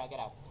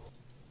out.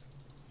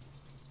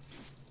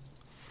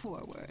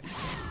 Forward.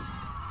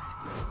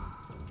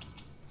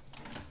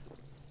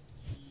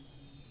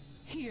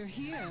 Here,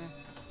 here.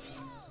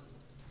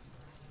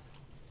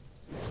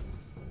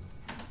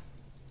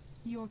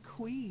 Your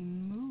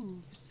queen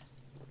moves.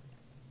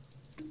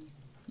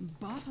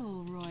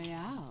 Battle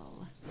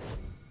Royale.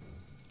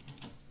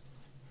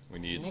 We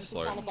need Nyx is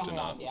Slark kinda to coming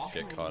not out, yeah?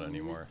 get caught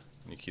anymore.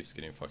 And he keeps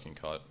getting fucking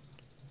caught.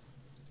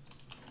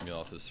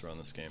 Miloth is throwing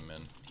this game,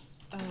 man.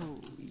 Oh,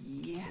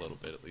 yes. A little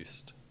bit at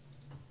least.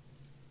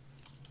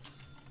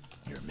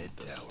 Your mid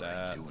The tower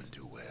ain't doing stats.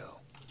 too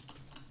well.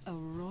 A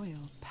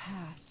royal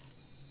path.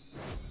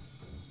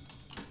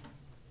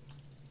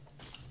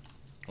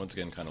 Once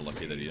again, kind of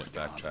lucky that he didn't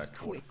backtrack.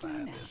 Fortify Quick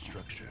their now.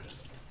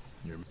 structures.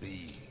 Your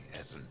B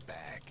hasn't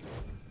back.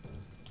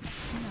 Not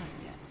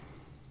yet.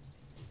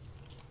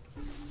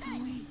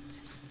 Sweet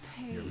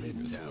Your pain.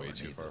 mid was tower way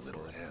needs too a far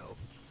little forward. help.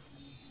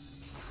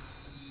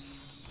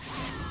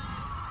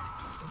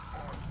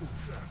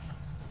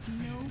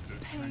 No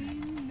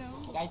pain,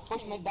 no Guys,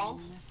 push mid down.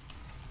 gain.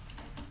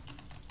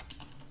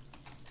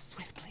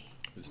 Swiftly.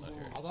 Who's not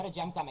here? I got a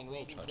gem coming,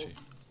 wait. Chachi.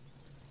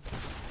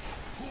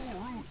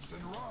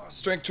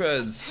 Strength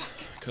treads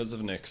because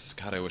of Nyx.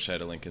 God, I wish I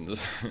had a link in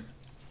this.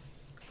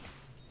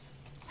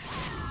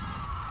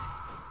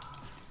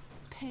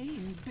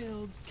 Pain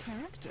builds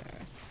character.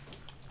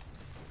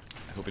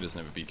 I hope he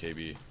doesn't have a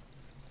BKB.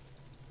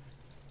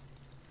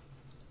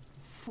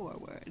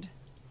 Forward.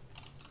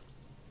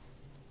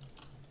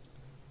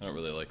 I don't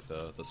really like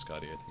the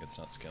Scotty. I think it's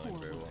not scaling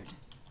very well. Forward.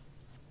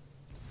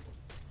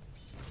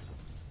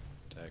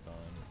 Tag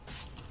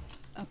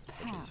on. A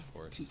path to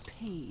force.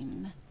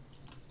 pain.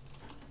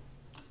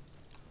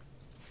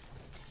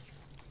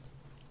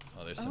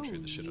 Oh, they sentry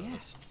the shit out of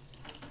us.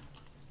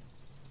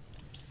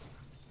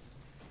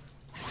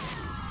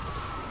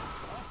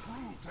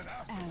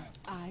 As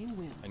I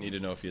will. I need to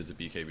know if he has a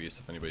BKB,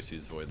 so if anybody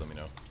sees Void, let me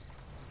know.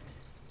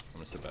 I'm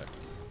gonna sit back.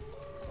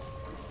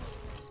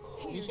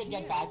 We should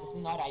get back, this is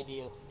not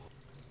ideal.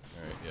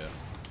 Alright, yeah.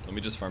 Let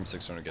me just farm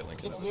 600 get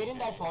link in Just this. wait in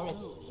that forest.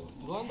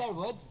 Go in their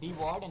woods,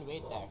 de-ward and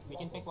wait there. We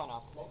can pick one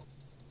off.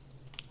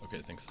 Okay,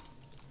 thanks.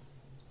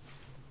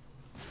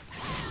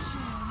 Share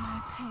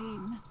my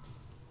pain.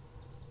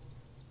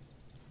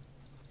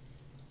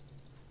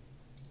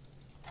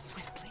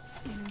 Swiftly.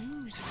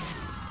 Illusion.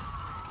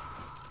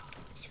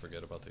 Just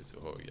forget about these.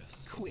 Oh,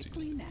 yes. Let's Quickly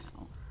use now. these.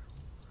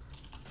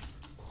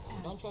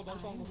 Don't show in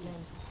this lane.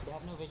 They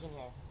have no vision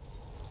here.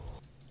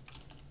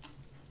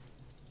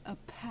 A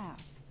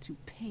path to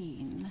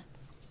pain.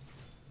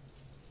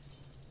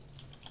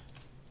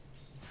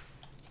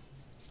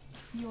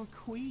 Your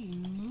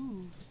queen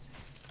moves.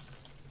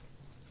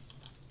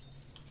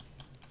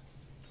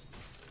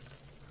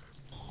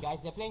 Guys,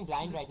 they're playing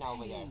blind right now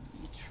over there.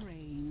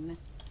 Train.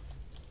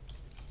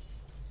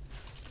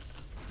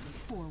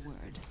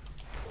 Forward.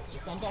 The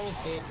center is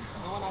dead.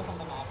 No one else on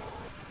the map.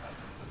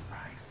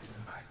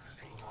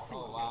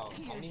 Oh wow, I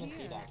didn't even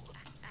see that.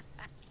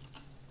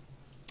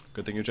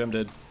 Good thing your gem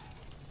did.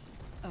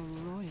 A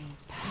royal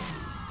path.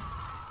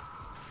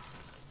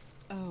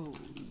 Oh,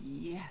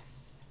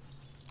 yes.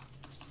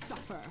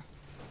 Suffer.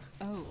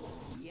 Oh,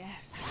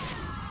 yes.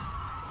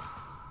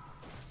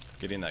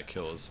 Getting that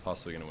kill is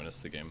possibly going to win us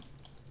the game.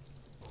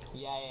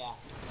 Yeah.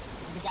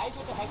 The guys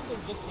with the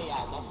hexes just stay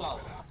out, that's all.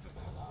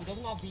 He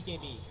doesn't have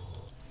BKB.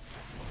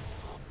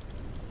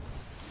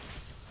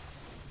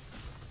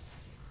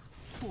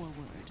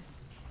 Forward.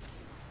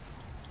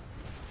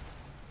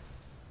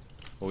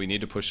 Well, we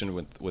need to push in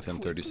with him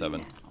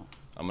 37. Now.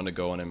 I'm going to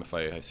go on him if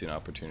I see an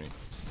opportunity.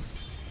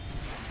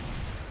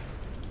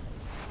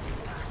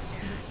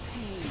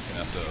 He's going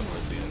to have to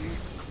avoid the end.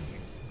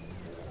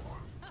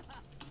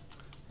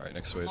 Alright,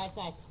 next wave. Nice.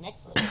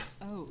 Next wave.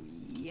 Oh,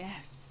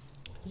 yes.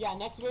 Yeah,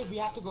 next wave we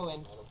have to go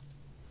in.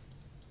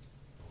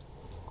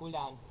 Cool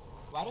down.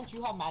 Why don't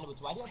you have mana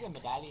boots? Why do you have your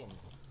medallion?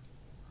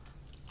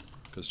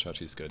 Because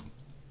Chachi's good.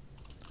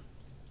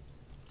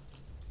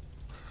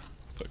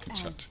 Fucking As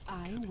Chachi.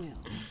 I will.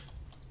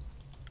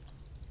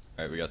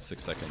 Alright, we got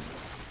 6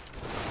 seconds.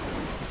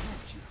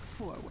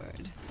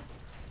 Forward.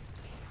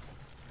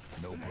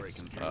 No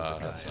breaking through.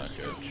 That's not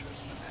good.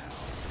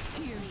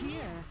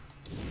 Here.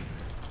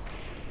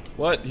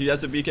 What? He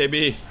has a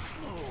BKB!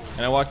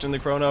 And I walked in the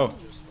chrono.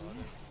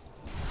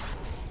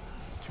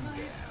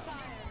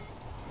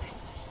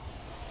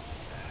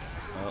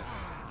 Oh,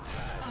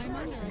 I'm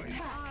under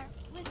attack.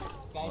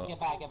 Guys, get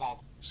back.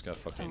 just got A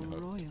fucking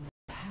hooked. royal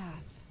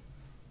path.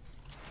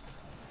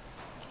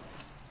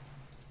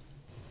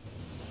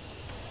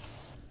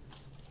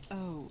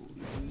 Oh,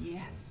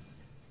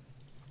 yes.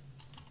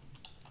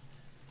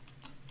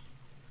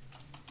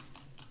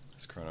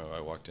 This chrono, I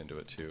walked into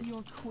it too.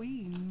 Your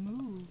queen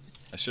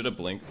moves. I should have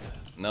blinked.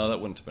 No, that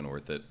wouldn't have been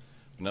worth it.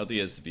 But now that he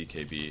has the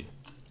BKB,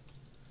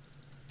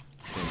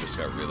 this game just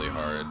got really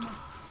hard.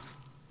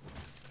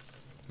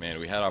 Man,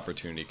 we had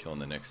opportunity killing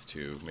the next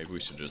two. Maybe we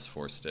should have just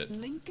forced it.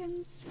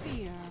 Lincoln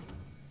Sphere.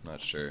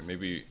 Not sure.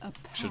 Maybe A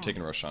should have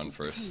taken path Roshan to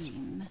first.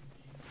 pain.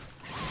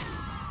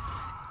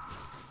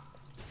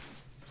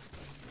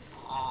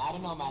 I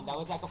don't know, man. That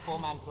was like a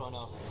 4-man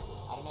chrono.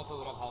 I don't know if it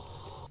would have helped.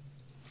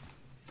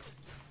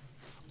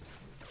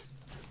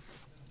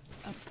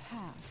 A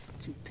path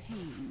to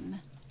pain.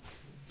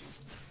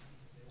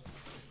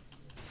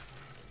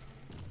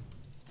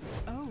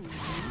 Oh,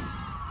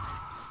 yes.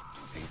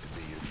 Hate to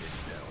be your mid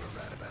tower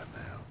right about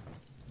now.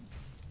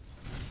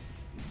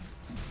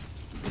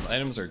 Those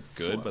items are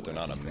good, but they're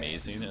not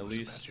amazing at News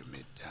least. about your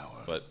mid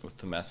tower. But with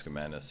the Mask of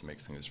Madness, it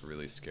makes things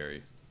really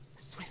scary.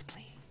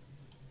 Swiftly.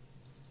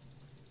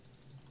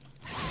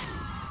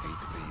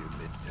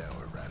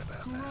 tower right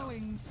about now.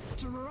 Growing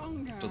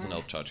stronger. Doesn't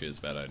help Chachi has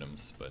bad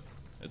items, but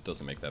it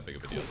doesn't make that big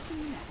of a deal.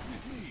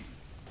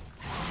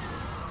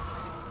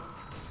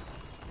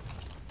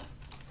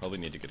 Probably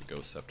need to get a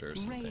Ghost Scepter or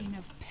something. Reign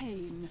of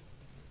pain.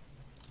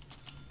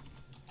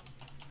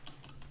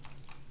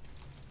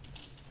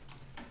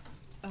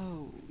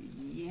 Oh,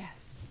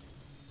 yes.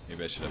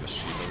 Maybe I should have a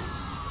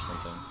Shiva's or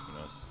something. Who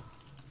knows?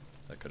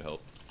 That could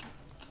help.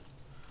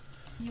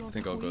 Your I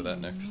think I'll go that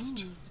queen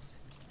next. moves.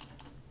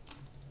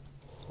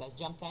 Let's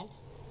jump sand.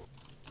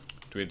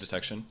 Do we have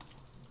detection?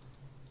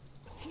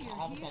 Here,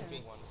 I have a here.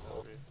 sentry.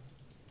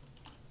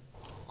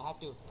 I have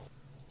two.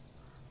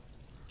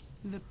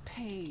 The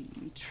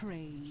pain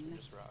train.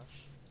 Just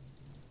rush.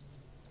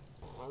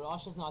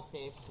 Rosh is not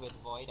safe with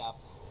Void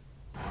up.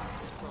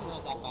 Chrono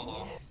is up by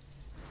now.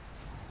 Yes.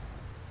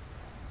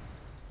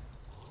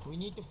 We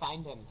need to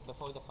find him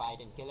before the fight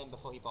and kill him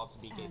before he pops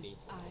As BKB.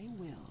 I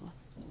will.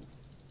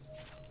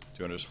 Do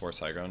you want to just force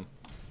high ground?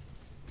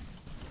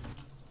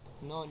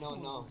 No, no,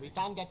 no. We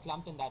can't get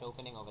clumped in that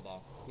opening over there.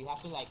 We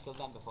have to like kill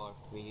them before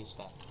we reach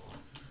there.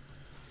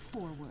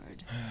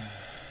 Forward.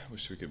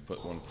 Wish we could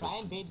put one Try and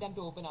person. bait them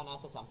to open on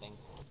us or something.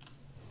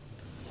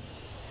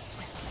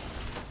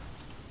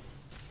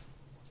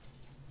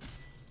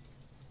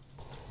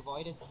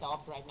 Void is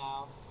stopped right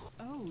now.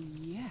 Oh,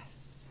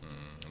 yes.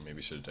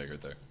 Maybe should have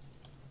daggered there.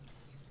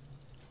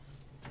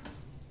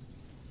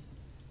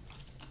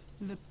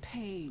 The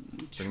pain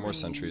train. Bring more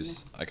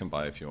sentries. I can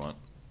buy if you want.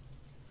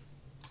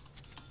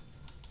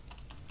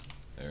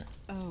 There.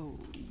 Oh,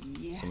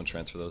 yes. Someone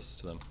transfer those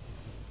to them.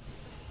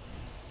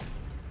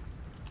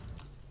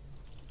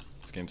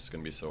 This game's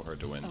gonna be so hard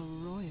to win. A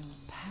royal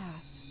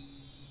path.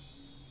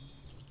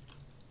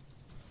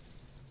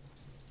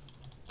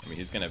 I mean,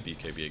 he's gonna have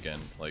BKB again.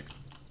 Like,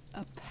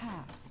 A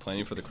path.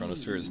 planning for the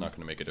Chronosphere is not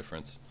gonna make a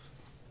difference.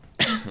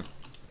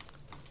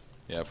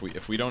 Yeah,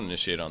 if we don't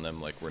initiate on them,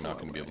 like, we're not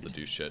gonna be able to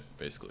do shit,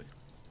 basically.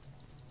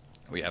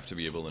 We have to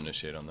be able to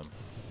initiate on them.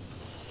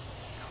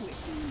 Quickly.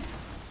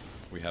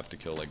 We have to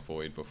kill, like,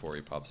 Void before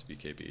he pops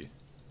BKB.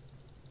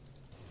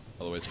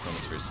 Otherwise,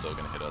 Chronosphere is still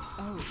gonna hit us.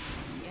 Oh,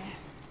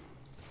 yes.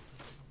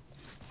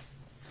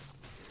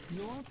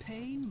 Your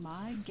pain,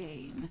 my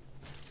gain.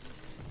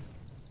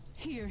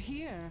 Here,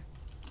 here.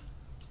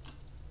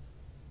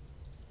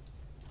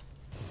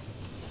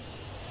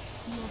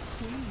 Your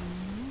queen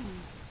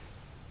moves.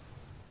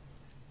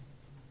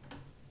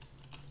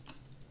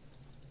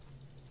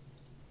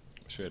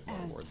 Wish we had more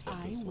As wards up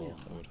I as well. will.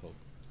 That would help.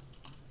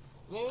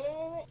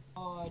 Wait.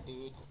 Oh,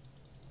 dude.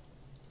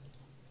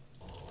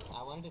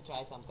 I wanted to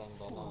try something,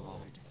 but never mind.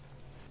 Forward.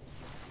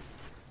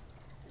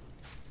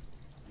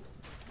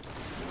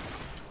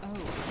 Oh,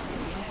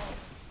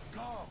 yes.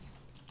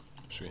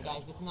 Wish we had.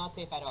 Guys, this is not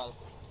safe at all.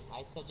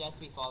 I suggest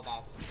we fall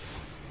back.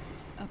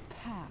 A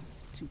path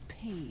to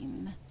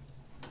pain.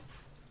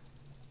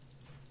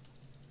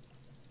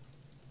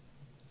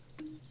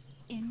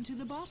 Into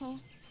the bottle.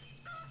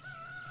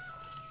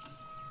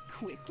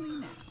 Quickly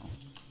now.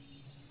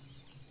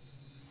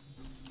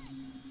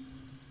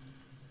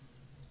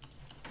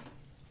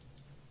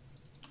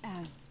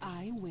 As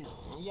I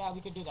will. Yeah,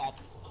 we could do that.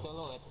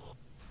 Solo it.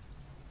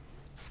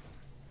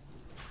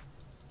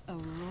 A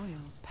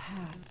royal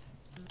path.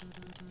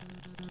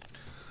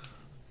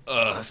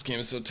 Ugh, this game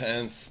is so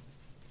tense.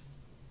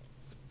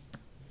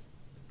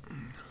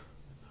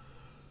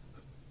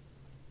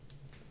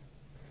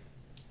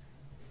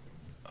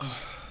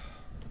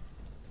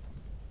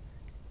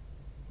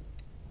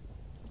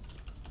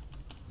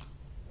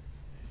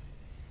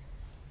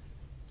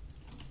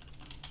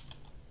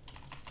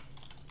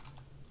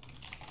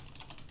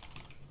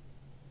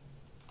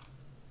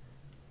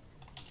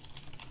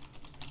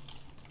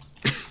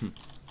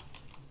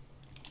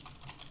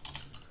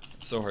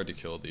 It's so hard to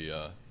kill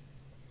the,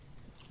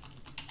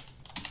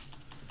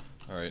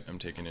 Alright, I'm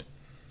taking it.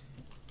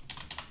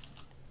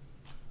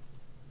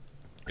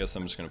 Guess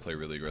I'm just gonna play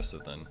really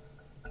aggressive then.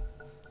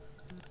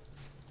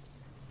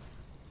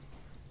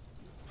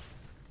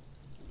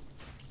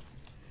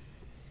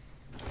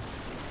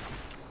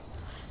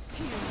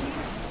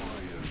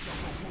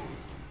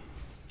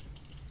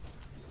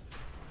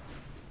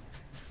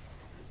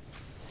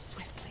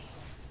 Swiftly.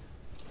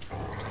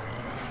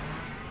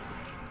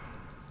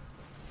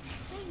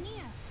 Stay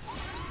near.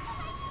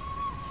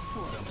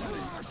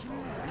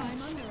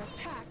 I'm under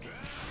attack.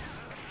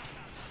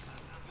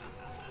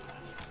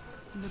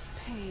 The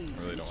pain.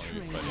 I really don't want to be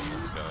train. fighting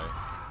this guy.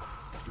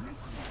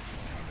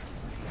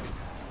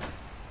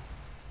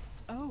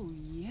 Oh,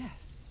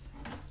 yes.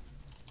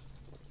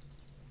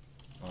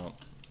 Well,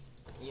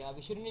 Yeah,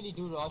 we shouldn't really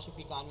do Rosh if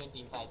we can't win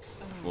team fights.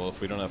 well,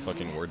 if we don't have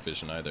fucking ward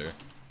vision either.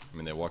 I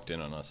mean, they walked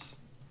in on us.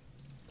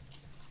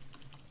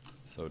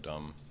 So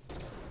dumb.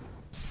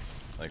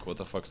 Like, what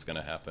the fuck's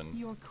gonna happen?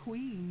 Your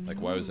queen. Like,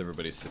 why was moves.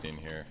 everybody sitting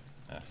here?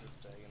 Back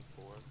and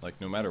forth. Like,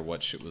 no matter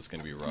what, shit was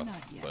gonna be rough, Not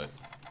yet. but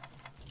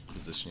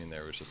positioning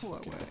there was just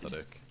fucking Forward.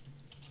 pathetic.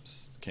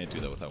 Just can't do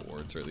that without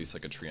wards, or at least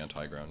like a tree on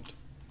high ground.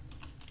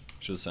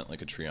 Should have sent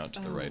like a tree out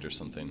to the right or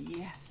something.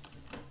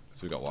 Yes.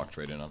 So we got walked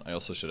right in on. I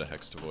also should have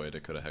hexed Void. I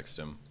could have hexed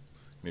him.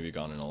 Maybe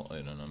gone and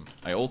in on him.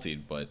 I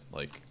ultied, but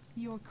like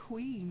Your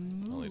queen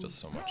moves. only does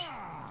so much.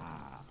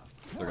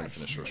 They're gonna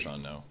finish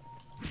Roshan now.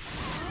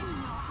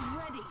 I'm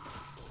not ready.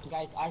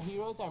 Guys, our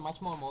heroes are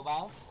much more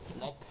mobile.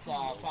 Let's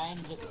try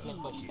and just split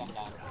push them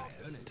down.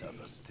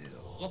 Tougher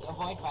still. Just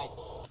avoid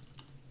fights.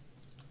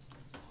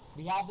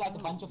 We have like a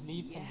bunch of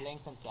leaps and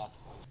blinks and stuff.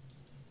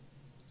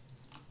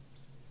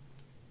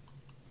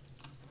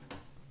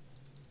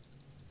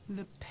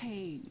 The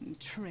pain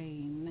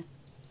train.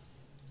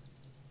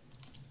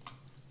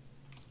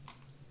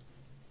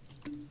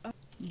 A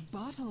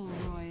Battle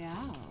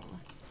Royale.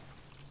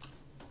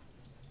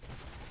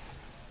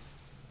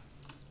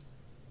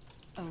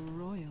 A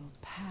royal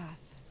path.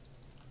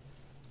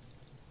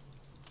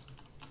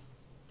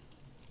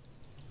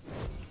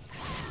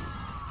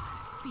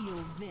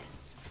 Feel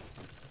this.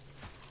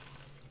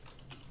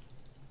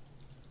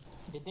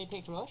 Did they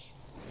take Rosh?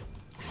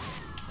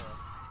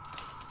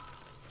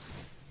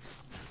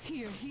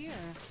 Here, here.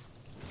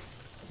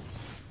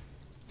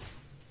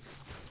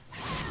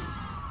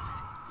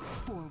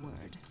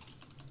 Forward.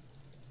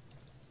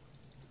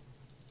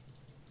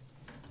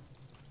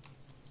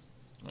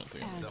 I don't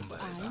think As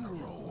Somebody's I on a will.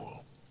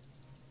 roll.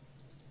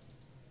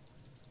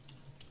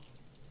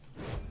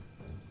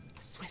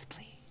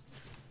 Swiftly.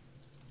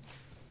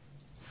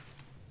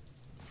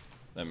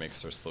 that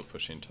makes their split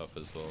pushing tough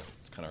as well.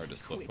 It's kind of hard to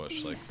split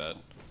push like that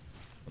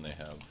when they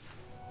have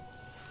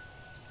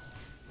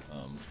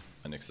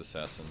a Nyx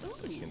assassin.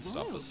 Like, he can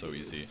stop us so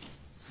easy.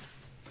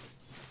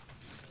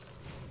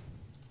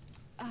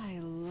 I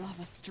love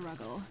a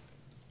struggle.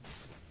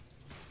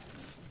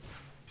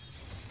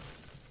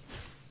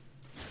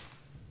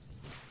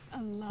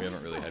 We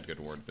haven't really had good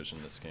ward vision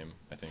this game,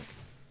 I think.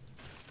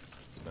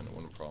 It's been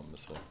one problem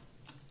this whole.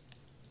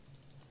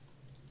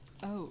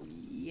 Oh,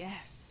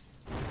 yes.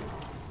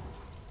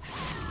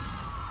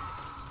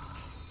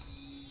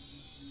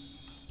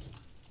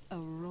 A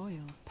royal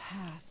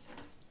path.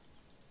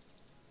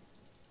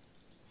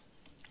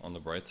 On the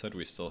bright side,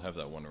 we still have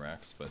that one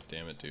Rax, but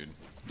damn it, dude.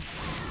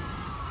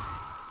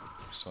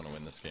 Just want to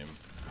win this game.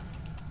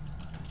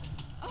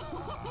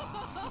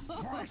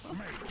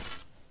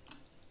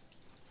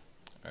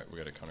 Alright, we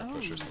gotta counter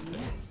push or something.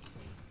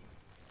 Yes.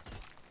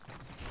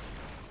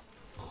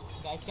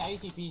 Guys, carry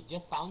TPs,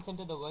 just bounce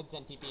into the woods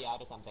and TP out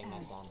or something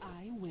like As that.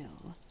 I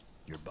will.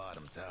 Your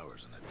bottom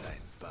tower's in a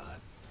tight spot.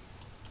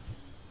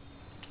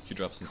 You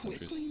drop some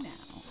sentries. Quickly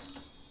now.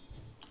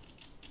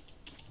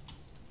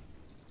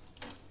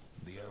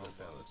 The other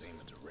fella's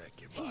aiming to wreck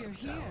your Here, bottom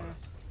here. tower.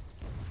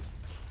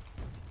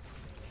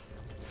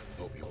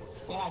 Hope you were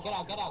Get out, get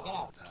out, get out, get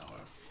out. tower.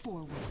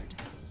 Forward.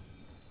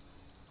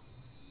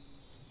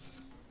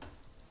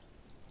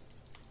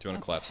 Do you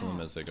want to collapse on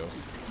them as they go?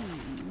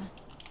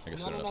 I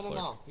guess No, we no, don't no, have no, Slurk.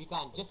 no. We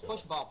can't. Just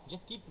push bot.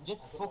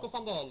 Just focus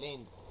on the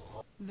lanes.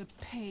 The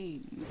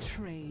pain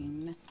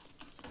train.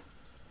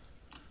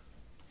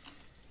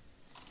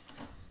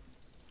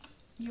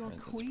 Your Alright,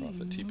 that's queen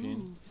Prophet TPing.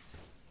 moves.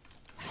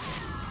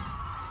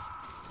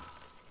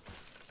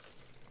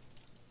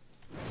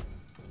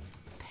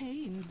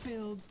 Pain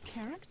builds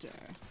character.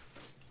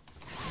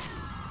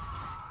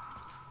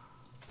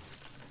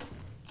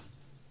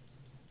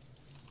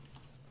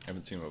 I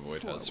haven't seen what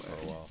Void has for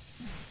a while.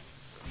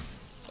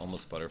 It's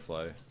almost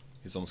Butterfly.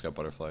 He's almost got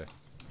Butterfly.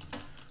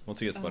 Once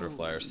he gets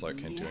Butterfly, our Slurk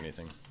can't do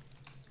anything. Yes.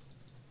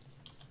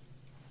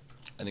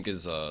 I think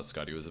his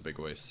Scotty was a big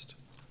waste.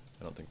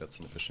 I don't think that's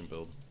an efficient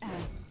build.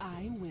 As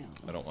I will.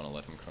 I don't want to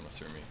let him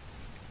Chronosphere me.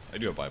 I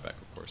do have buyback,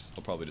 of course.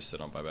 I'll probably just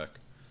sit on buyback.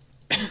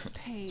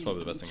 Pain It's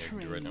probably the best thing I can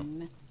do right now.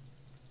 train.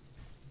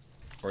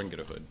 Or I can get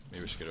a hood.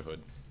 Maybe we should get a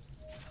hood.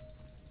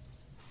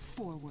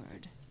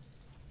 Forward.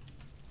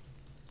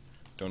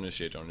 Don't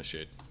initiate, don't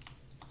initiate.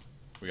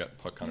 We got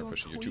puck counter Your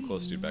pushing. You're too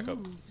close, dude. Back up.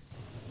 moves.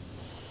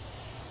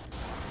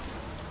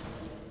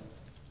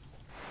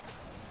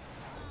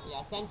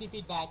 Yeah, send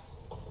TP back.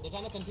 They're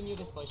trying to continue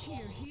this push.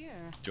 Here, here.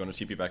 Do you want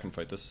to TP back and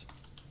fight this?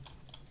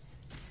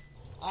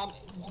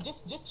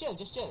 Just chill,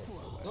 just chill.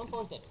 Don't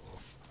force it.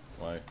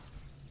 Why?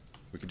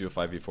 We could do a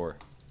 5v4.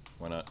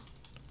 Why not?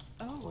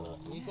 Oh,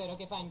 We said,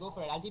 okay, fine, go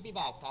for it. I'll TP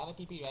back. I have a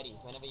TP ready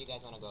whenever you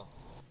guys want to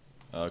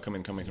go. Come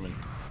in, come in, come in.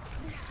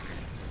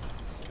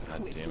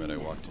 God damn it, I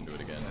walked into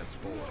it again. That's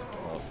forward.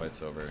 All the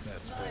fight's over.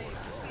 That's forward.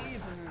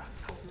 favor.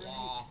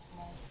 Yeah.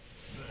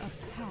 A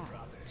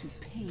path to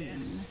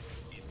pain.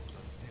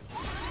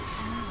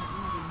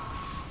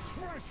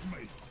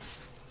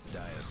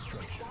 Dire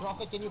structure.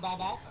 Prophet, can you buy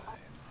back?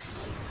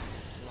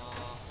 No.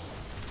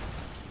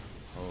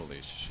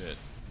 Holy shit.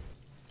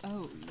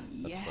 Oh,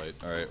 Let's yes.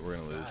 fight. Alright, we're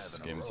gonna lose.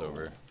 in a Game's row.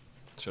 over.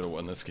 Should've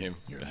won this game.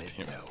 Your God mid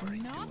damn it. tower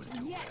ain't Not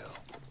doing too yet.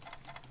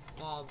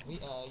 well.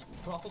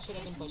 Prophet should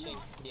have been pushing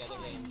the other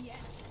lanes.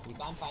 We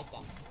can't fight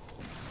them.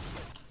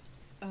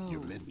 Oh,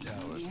 Your mid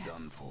tower's yes.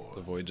 done for.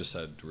 The Void just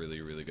had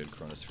really, really good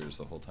Chronospheres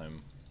the whole time.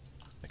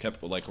 I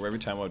kept, like, every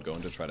time I would go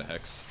in to try to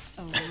Hex,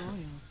 A royal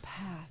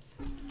path.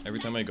 every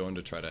time I go in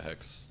to try to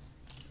Hex,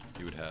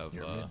 he would have,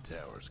 Your mid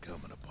tower's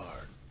coming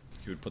apart.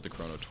 he would put the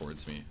Chrono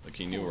towards me. Like,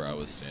 he knew where I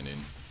was standing.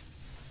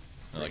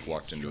 And I, like,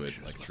 walked into it,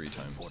 like, 3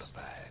 times.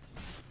 Fortified.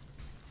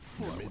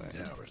 Your mid Forward.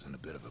 tower's in a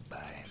bit of a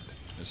bind.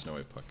 There's no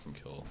way Puck can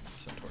kill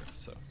Centaur,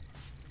 so.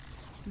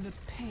 The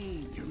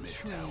pain Your mid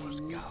tower's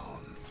train.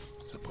 gone.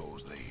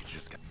 Suppose they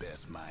just got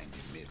best mind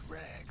your mid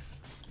rags.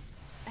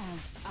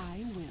 As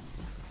I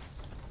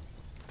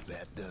will.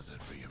 That does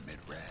it for your mid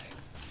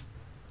rags.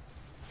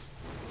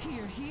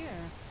 Here, here.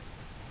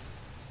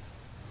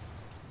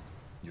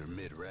 Your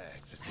mid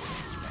rags is Your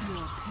getting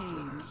smashed to pain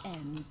splinters.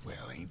 ends.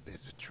 Well, ain't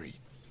this a treat?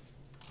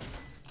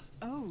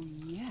 Oh,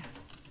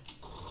 yes.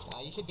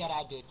 You should get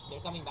out, dude. They're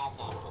coming back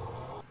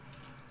now.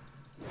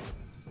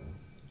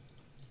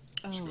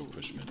 Should go Oh,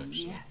 push mid,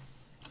 actually.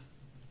 yes.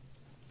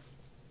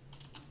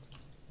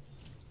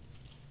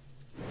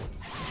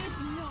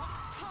 It's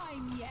not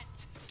time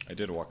yet. I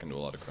did walk into a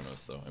lot of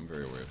Chronos, though. I'm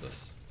very aware of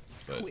this.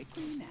 But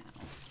Quickly now.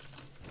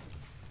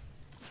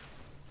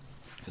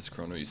 his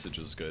Chrono usage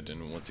was good,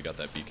 and once he got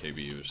that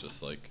BKB, it was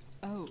just like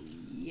Oh,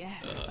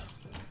 yes.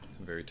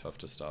 very tough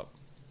to stop.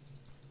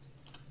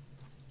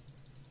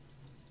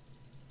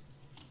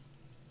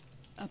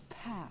 A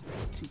path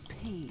to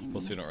pain.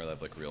 Plus, we don't really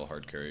have like real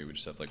hard carry. We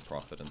just have like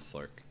Prophet and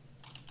Slark.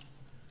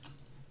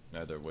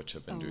 Neither of which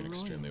have been doing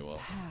extremely royal well.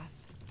 Path.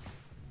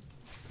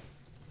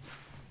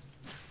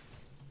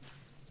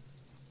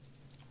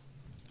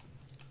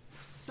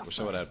 Wish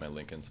I would have had my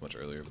Lincolns much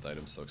earlier, but the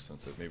item's so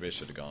expensive. Maybe I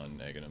should have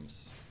gone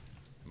Aghanims.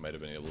 I might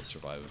have been able to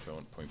survive if I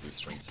went Point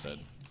Booster instead.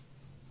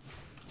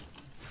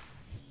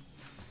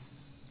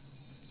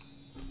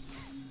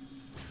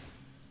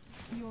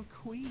 Your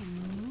queen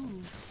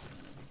moves.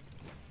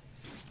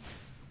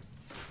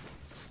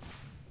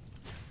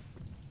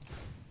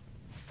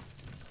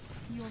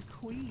 Your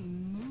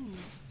queen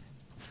moves.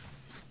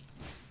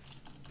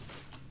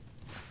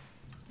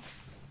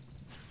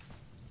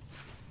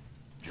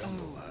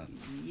 Jungle Oh, hunt.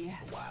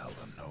 yes. Wild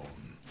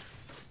unknown.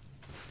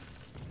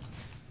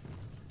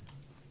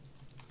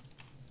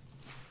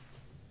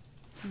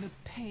 The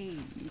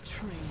pain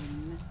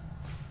train.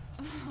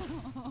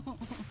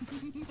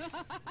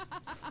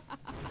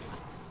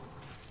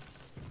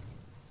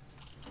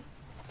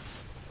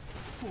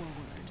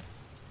 Forward.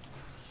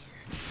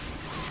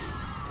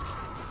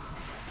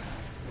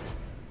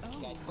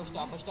 Guys, push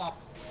top, push top.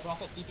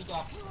 Prophet, TP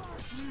top.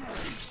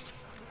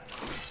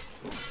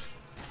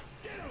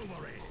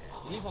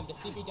 Leave him, just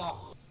TP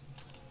top.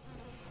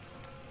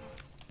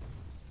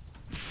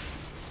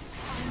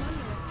 I'm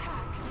under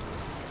attack.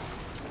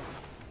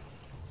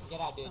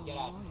 Get out, dude, get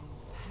out.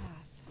 Royal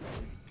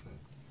path.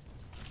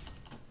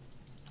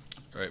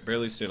 Alright,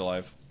 barely stayed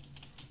alive.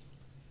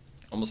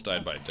 Almost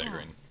died by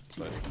daggering, To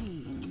but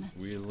pain.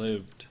 we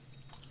lived.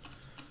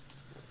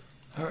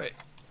 Alright.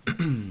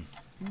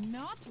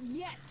 Not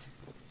yet.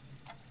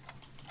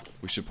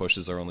 We should push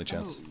as our only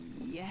chance. Oh,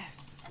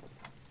 yes.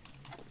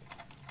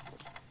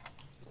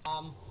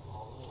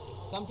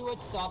 Come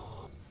towards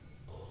top.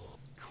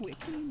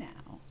 Quickly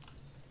now.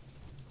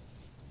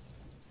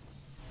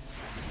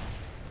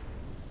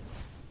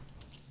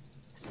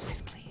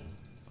 Swiftly.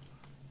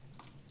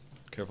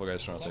 Careful,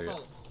 guys, we're not there yet.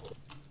 Careful.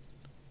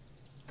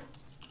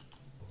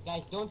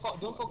 Guys, don't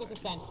focus the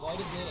scent. Void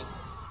is waiting.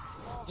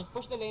 Just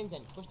push the lanes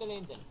in. Push the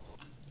lanes in.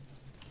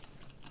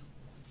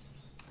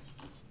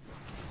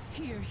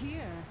 Here,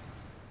 here.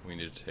 We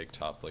need to take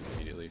top like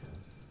immediately.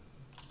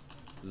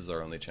 This is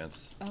our only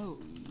chance. Oh,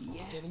 Okay, we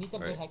yes. need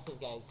some good Alright.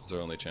 hexes, guys. This is our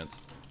only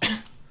chance.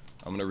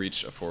 I'm gonna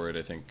reach a forward,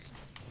 I think.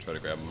 Try to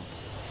grab him.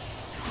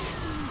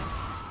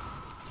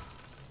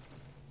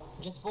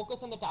 Just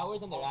focus on the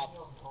towers and the rats.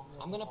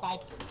 I'm gonna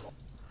pipe.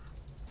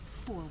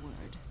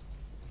 Forward.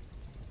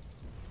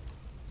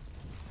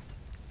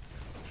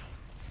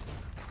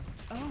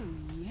 Oh,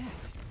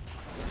 yes.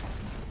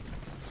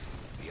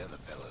 The other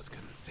fellas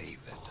couldn't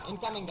save that time.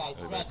 Incoming, guys.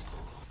 Hey, Red. Vex.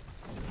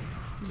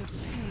 The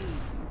pain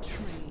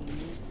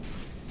train.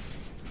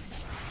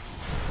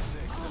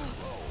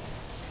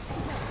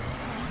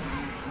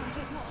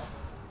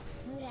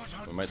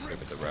 We might stick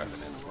with the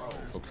racks.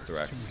 Focus the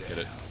racks. Get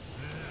it.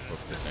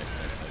 Focus it. Nice,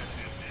 nice, nice.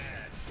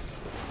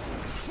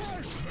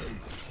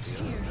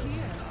 Here,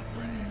 here.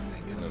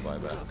 I'm gonna buy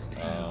back.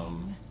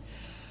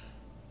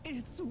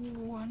 It's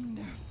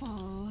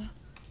wonderful.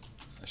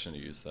 I shouldn't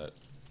have used that.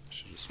 I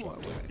should have just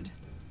dropped it. Forward.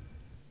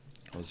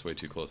 I was way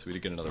too close. We need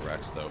to get another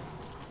racks though.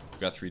 We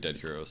got 3 dead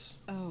heroes.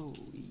 Oh,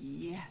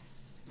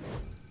 yes.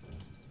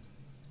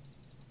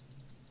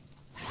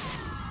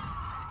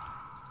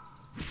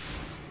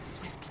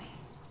 Swiftly.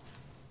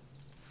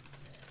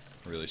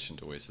 Really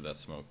shouldn't have wasted that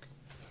smoke.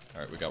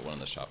 Alright, we got one in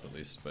the shop at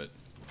least, but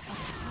A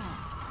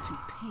path to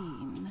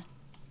pain.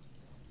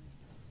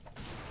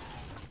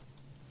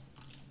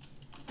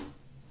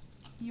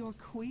 Your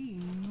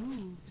queen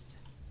moves.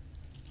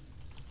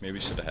 maybe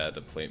should have had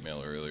a plate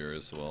mail earlier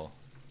as well.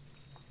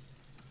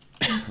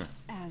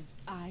 As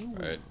I will.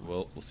 Alright,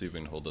 well, we'll see if we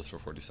can hold this for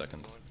 40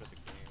 seconds. Going for the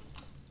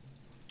game.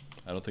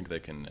 I don't think they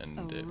can A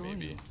end it,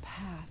 maybe. royal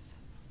path.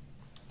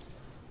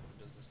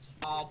 Does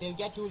it They'll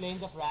get 2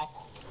 lanes of rats.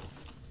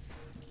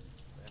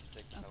 they have to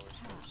take the A towers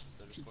path first?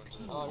 They're to just going to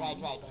pain. Oh, right,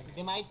 right.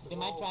 They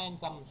might try and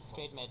come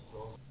straight mid.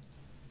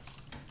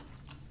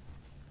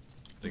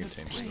 They can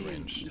change the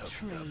range.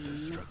 Toughen up the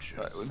structure.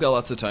 Alright, we've got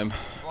lots of time.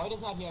 Void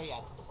is not here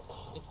yet.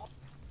 Just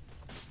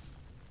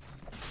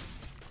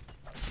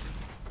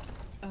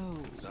Oh,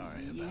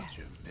 Sorry about your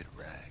yes.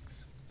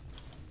 mid-rags.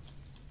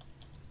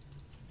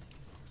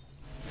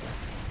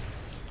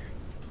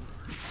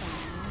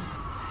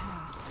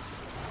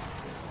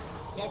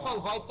 careful,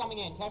 Void's coming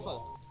in,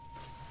 careful.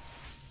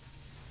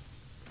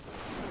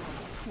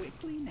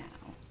 Quickly now.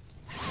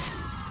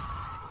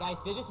 Guys,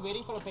 they're just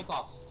waiting for a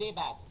pick-off. Stay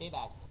back, stay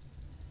back.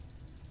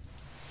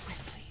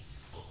 Swiftly.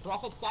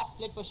 Prophet, stop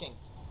split pushing.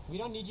 We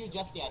don't need you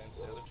just yet.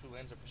 The other two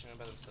lanes are pushing in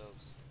by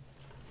themselves.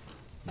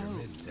 Your Oh,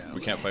 mid-tower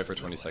We can't fight for is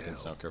 20 low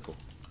seconds now, health. careful.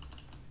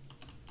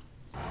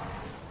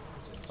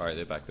 Alright,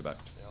 they backed, they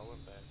backed. They all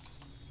went back.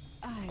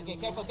 I Okay,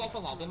 careful,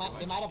 careful now. They might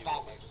have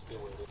backed.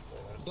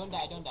 Don't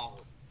die, don't die.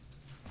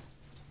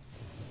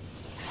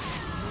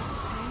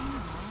 play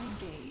my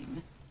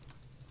game.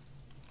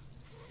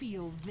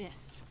 Feel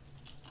this.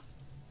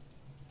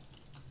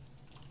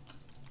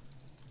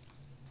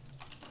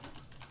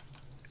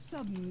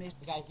 Submit.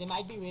 Guys, they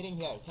might be waiting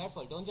here.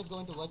 Careful, don't just go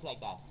into woods like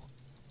that.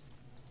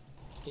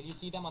 Can you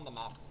see them on the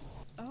map?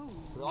 Oh,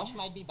 Rosh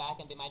might be yes. back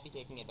and they might be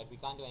taking it, but we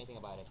can't do anything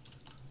about it.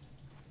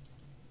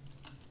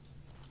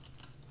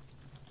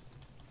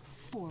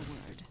 Forward.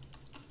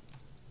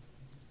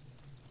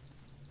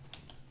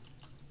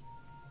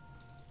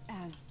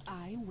 As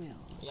I will.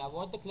 Yeah,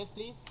 ward the cliff,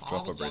 please. I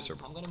Drop have a a bracer.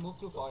 jump. I'm gonna move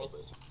through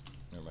forest.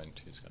 Never mind,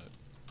 he's got it.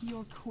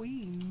 Your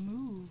queen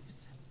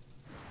moves.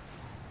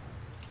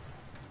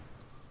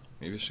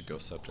 Maybe we should go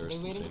scepter or They're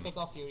waiting to something. pick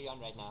off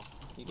Furion right now.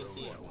 You can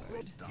see it. Oh,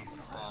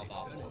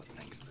 that.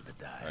 Thanks to the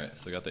dive. Alright,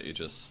 so we got the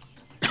Aegis.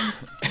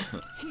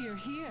 Here,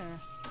 here.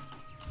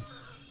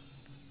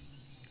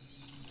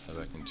 Have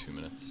back in 2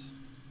 minutes.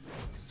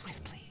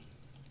 Swiftly.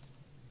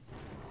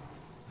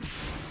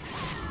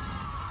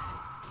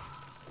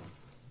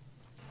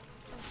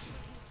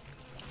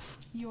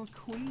 Your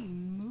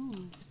queen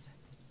moves.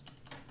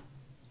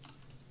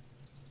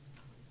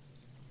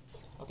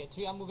 Okay,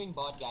 3 are moving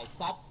bot, guys.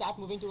 Start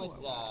moving towards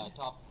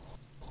top.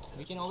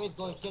 We can always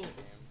go kill. Game.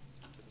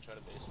 We can try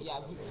to base. Yeah,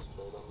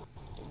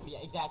 yeah,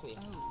 exactly.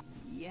 Oh,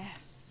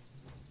 yes.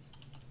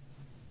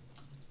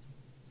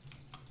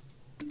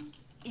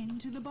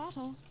 Into the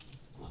bottle.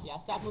 Yeah,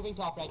 start moving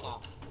top right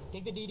now.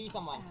 Take the DD,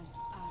 someone. As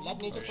I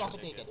Let Nature Oh, Prophet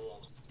shit. take it.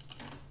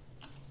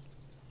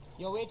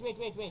 Yo, wait.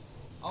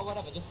 Or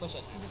whatever, just push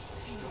it.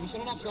 We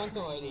shouldn't have shown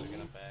so early. They're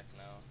gonna back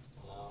now.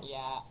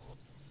 Yeah.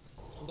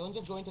 Don't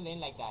just go into lane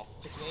like that.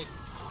 Just wait.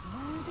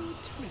 Worthy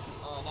tribute.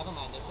 Oh, never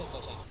mind. They're still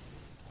pushing.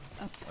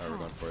 Alright, we're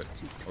going for it.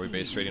 Are we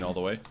base trading all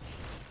the way?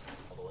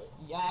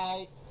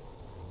 Yeah.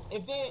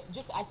 If they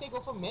just, I say go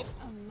for mid.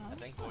 I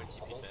think Void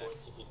TP back.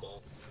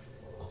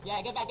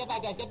 Yeah, get back,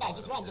 guys. Get back.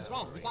 Just run.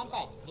 We can't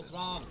fight. Just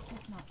run.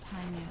 It's not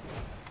time yet.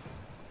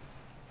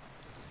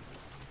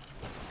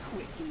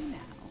 Quickly now.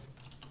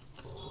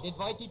 Did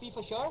Void TP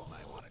for sure?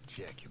 Might want to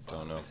check your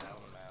Don't know. On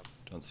the map.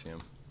 Don't see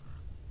him.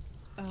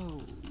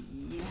 Oh,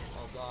 yes.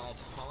 Oh god.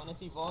 I wanna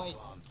see Void.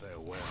 on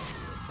farewell to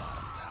your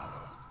bottom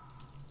tower.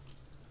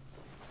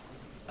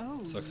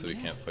 Oh, Sucks that we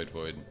can't yes. fight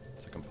Void.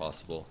 It's like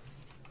impossible.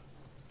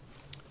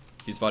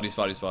 He's spot.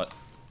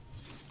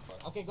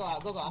 Okay, go.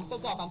 I'm still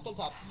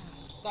top.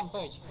 Come,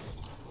 Purge.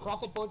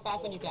 Profit port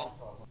path when you can.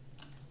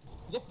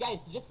 Just guys,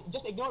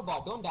 just ignore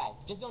bot. Don't die.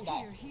 Just don't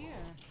die. Here, here.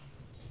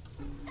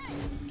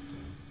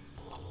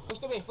 Push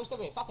the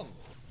way. Fuck him.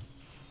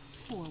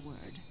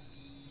 Forward.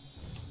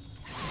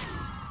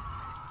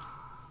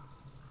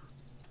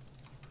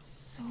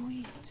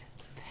 Sweet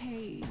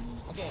pain.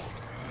 Okay.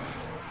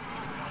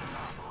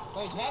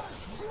 Purge, heck.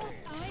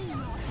 I'm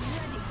not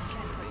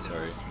ready.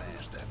 Sorry.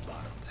 Smash that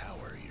bottom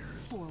tower of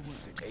yours. Forward.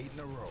 8 in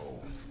a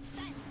row.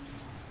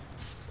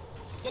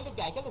 Kill this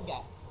guy.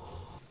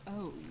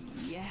 Oh,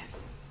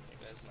 yes. You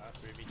guys not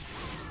 3v2.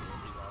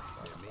 We lost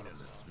by Didn't mean it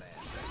to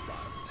smash that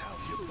bottom tower.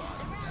 Your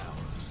bottom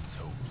tower's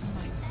toast.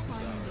 My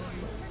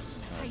findings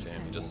Oh, damn, he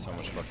tighten. does so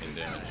much fucking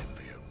damage. Time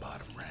for your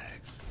bottom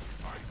rags.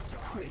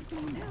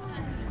 Quickly now.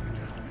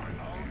 I'm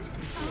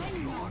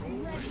not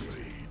ready.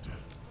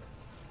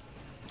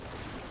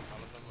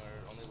 None of them are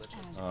only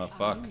liches. Oh,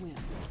 fuck. I will.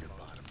 Your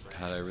bottom rags.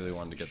 God, I really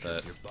wanted to get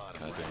that. Your bottom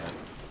God damn it.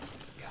 rags.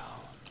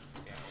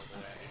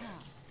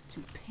 To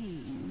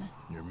pain.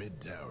 Your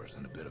mid tower's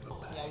in a bit of a Yeah,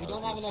 bag. we That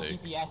was don't a have enough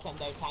mistake. DPS and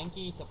their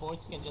tanky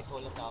supports can just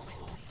hold us off.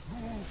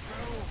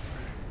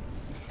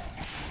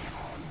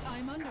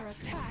 I'm under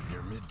attack.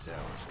 Your mid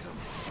tower's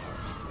coming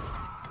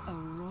apart. A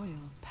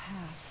royal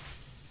path.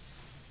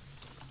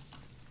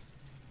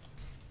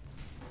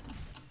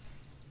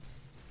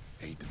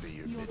 Hate to be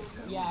your mid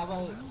tower. Yeah,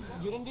 well,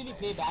 you didn't really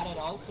play bad at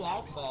all,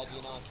 Slark, but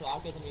you know,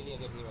 Slark isn't really a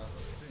good hero.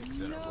 6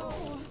 in a row.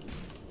 No.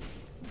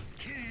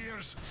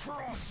 Here's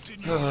frost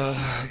in your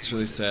It's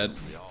really sad.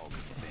 We all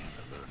could stand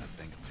to learn a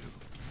thing or two.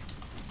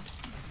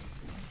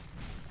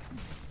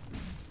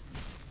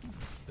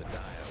 The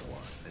Dire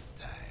won this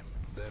time.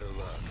 Better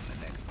luck in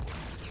the next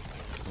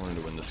one. I wanted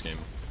to win this game.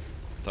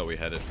 Thought we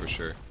had it for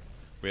sure.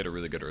 We had a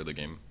really good early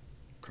game.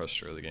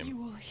 Crushed early You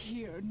game. will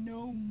hear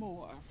no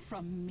more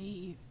from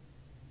me.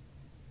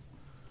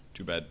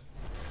 Too bad.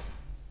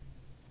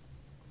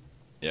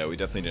 Yeah, we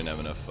definitely didn't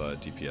have enough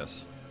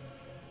DPS.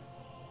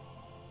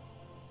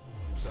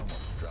 Someone's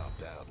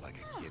dropped out like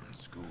a kid in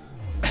school.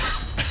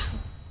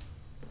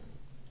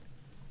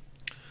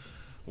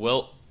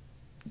 Well,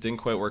 didn't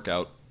quite work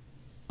out.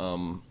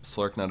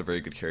 Slark not a very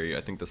good carry.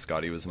 I think the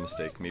Scotty was a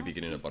mistake. Maybe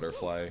getting a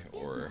butterfly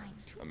or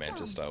a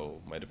mantis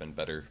style might have been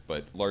better,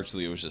 but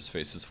largely it was just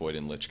Faceless Void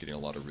and Lich getting a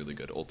lot of really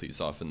good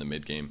ultis off in the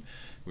mid game.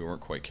 We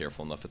weren't quite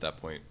careful enough at that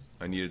point.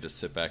 I needed to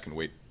sit back and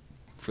wait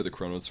for the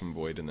Chronos from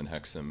Void and then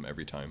hex him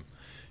every time.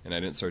 And I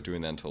didn't start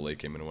doing that until late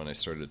game, and when I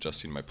started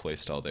adjusting my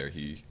playstyle there,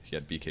 he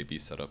had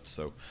BKB set up.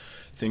 So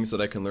things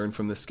that I can learn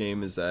from this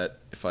game is that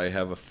if I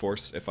have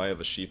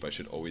a sheep, I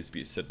should always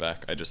be sit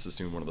back. I just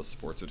assumed one of the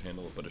supports would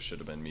handle it, but it should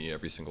have been me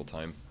every single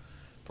time,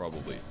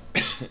 probably.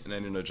 And I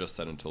didn't adjust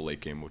that until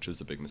late game, which is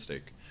a big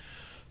mistake.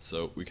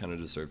 So we kind of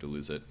deserve to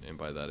lose it, and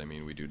by that I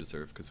mean we do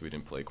deserve, because we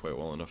didn't play quite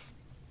well enough.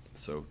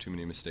 So too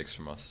many mistakes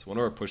from us. One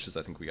of our pushes,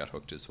 I think we got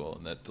hooked as well,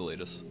 and that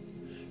delayed us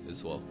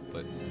as well.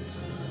 But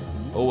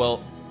oh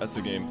well, that's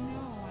the game.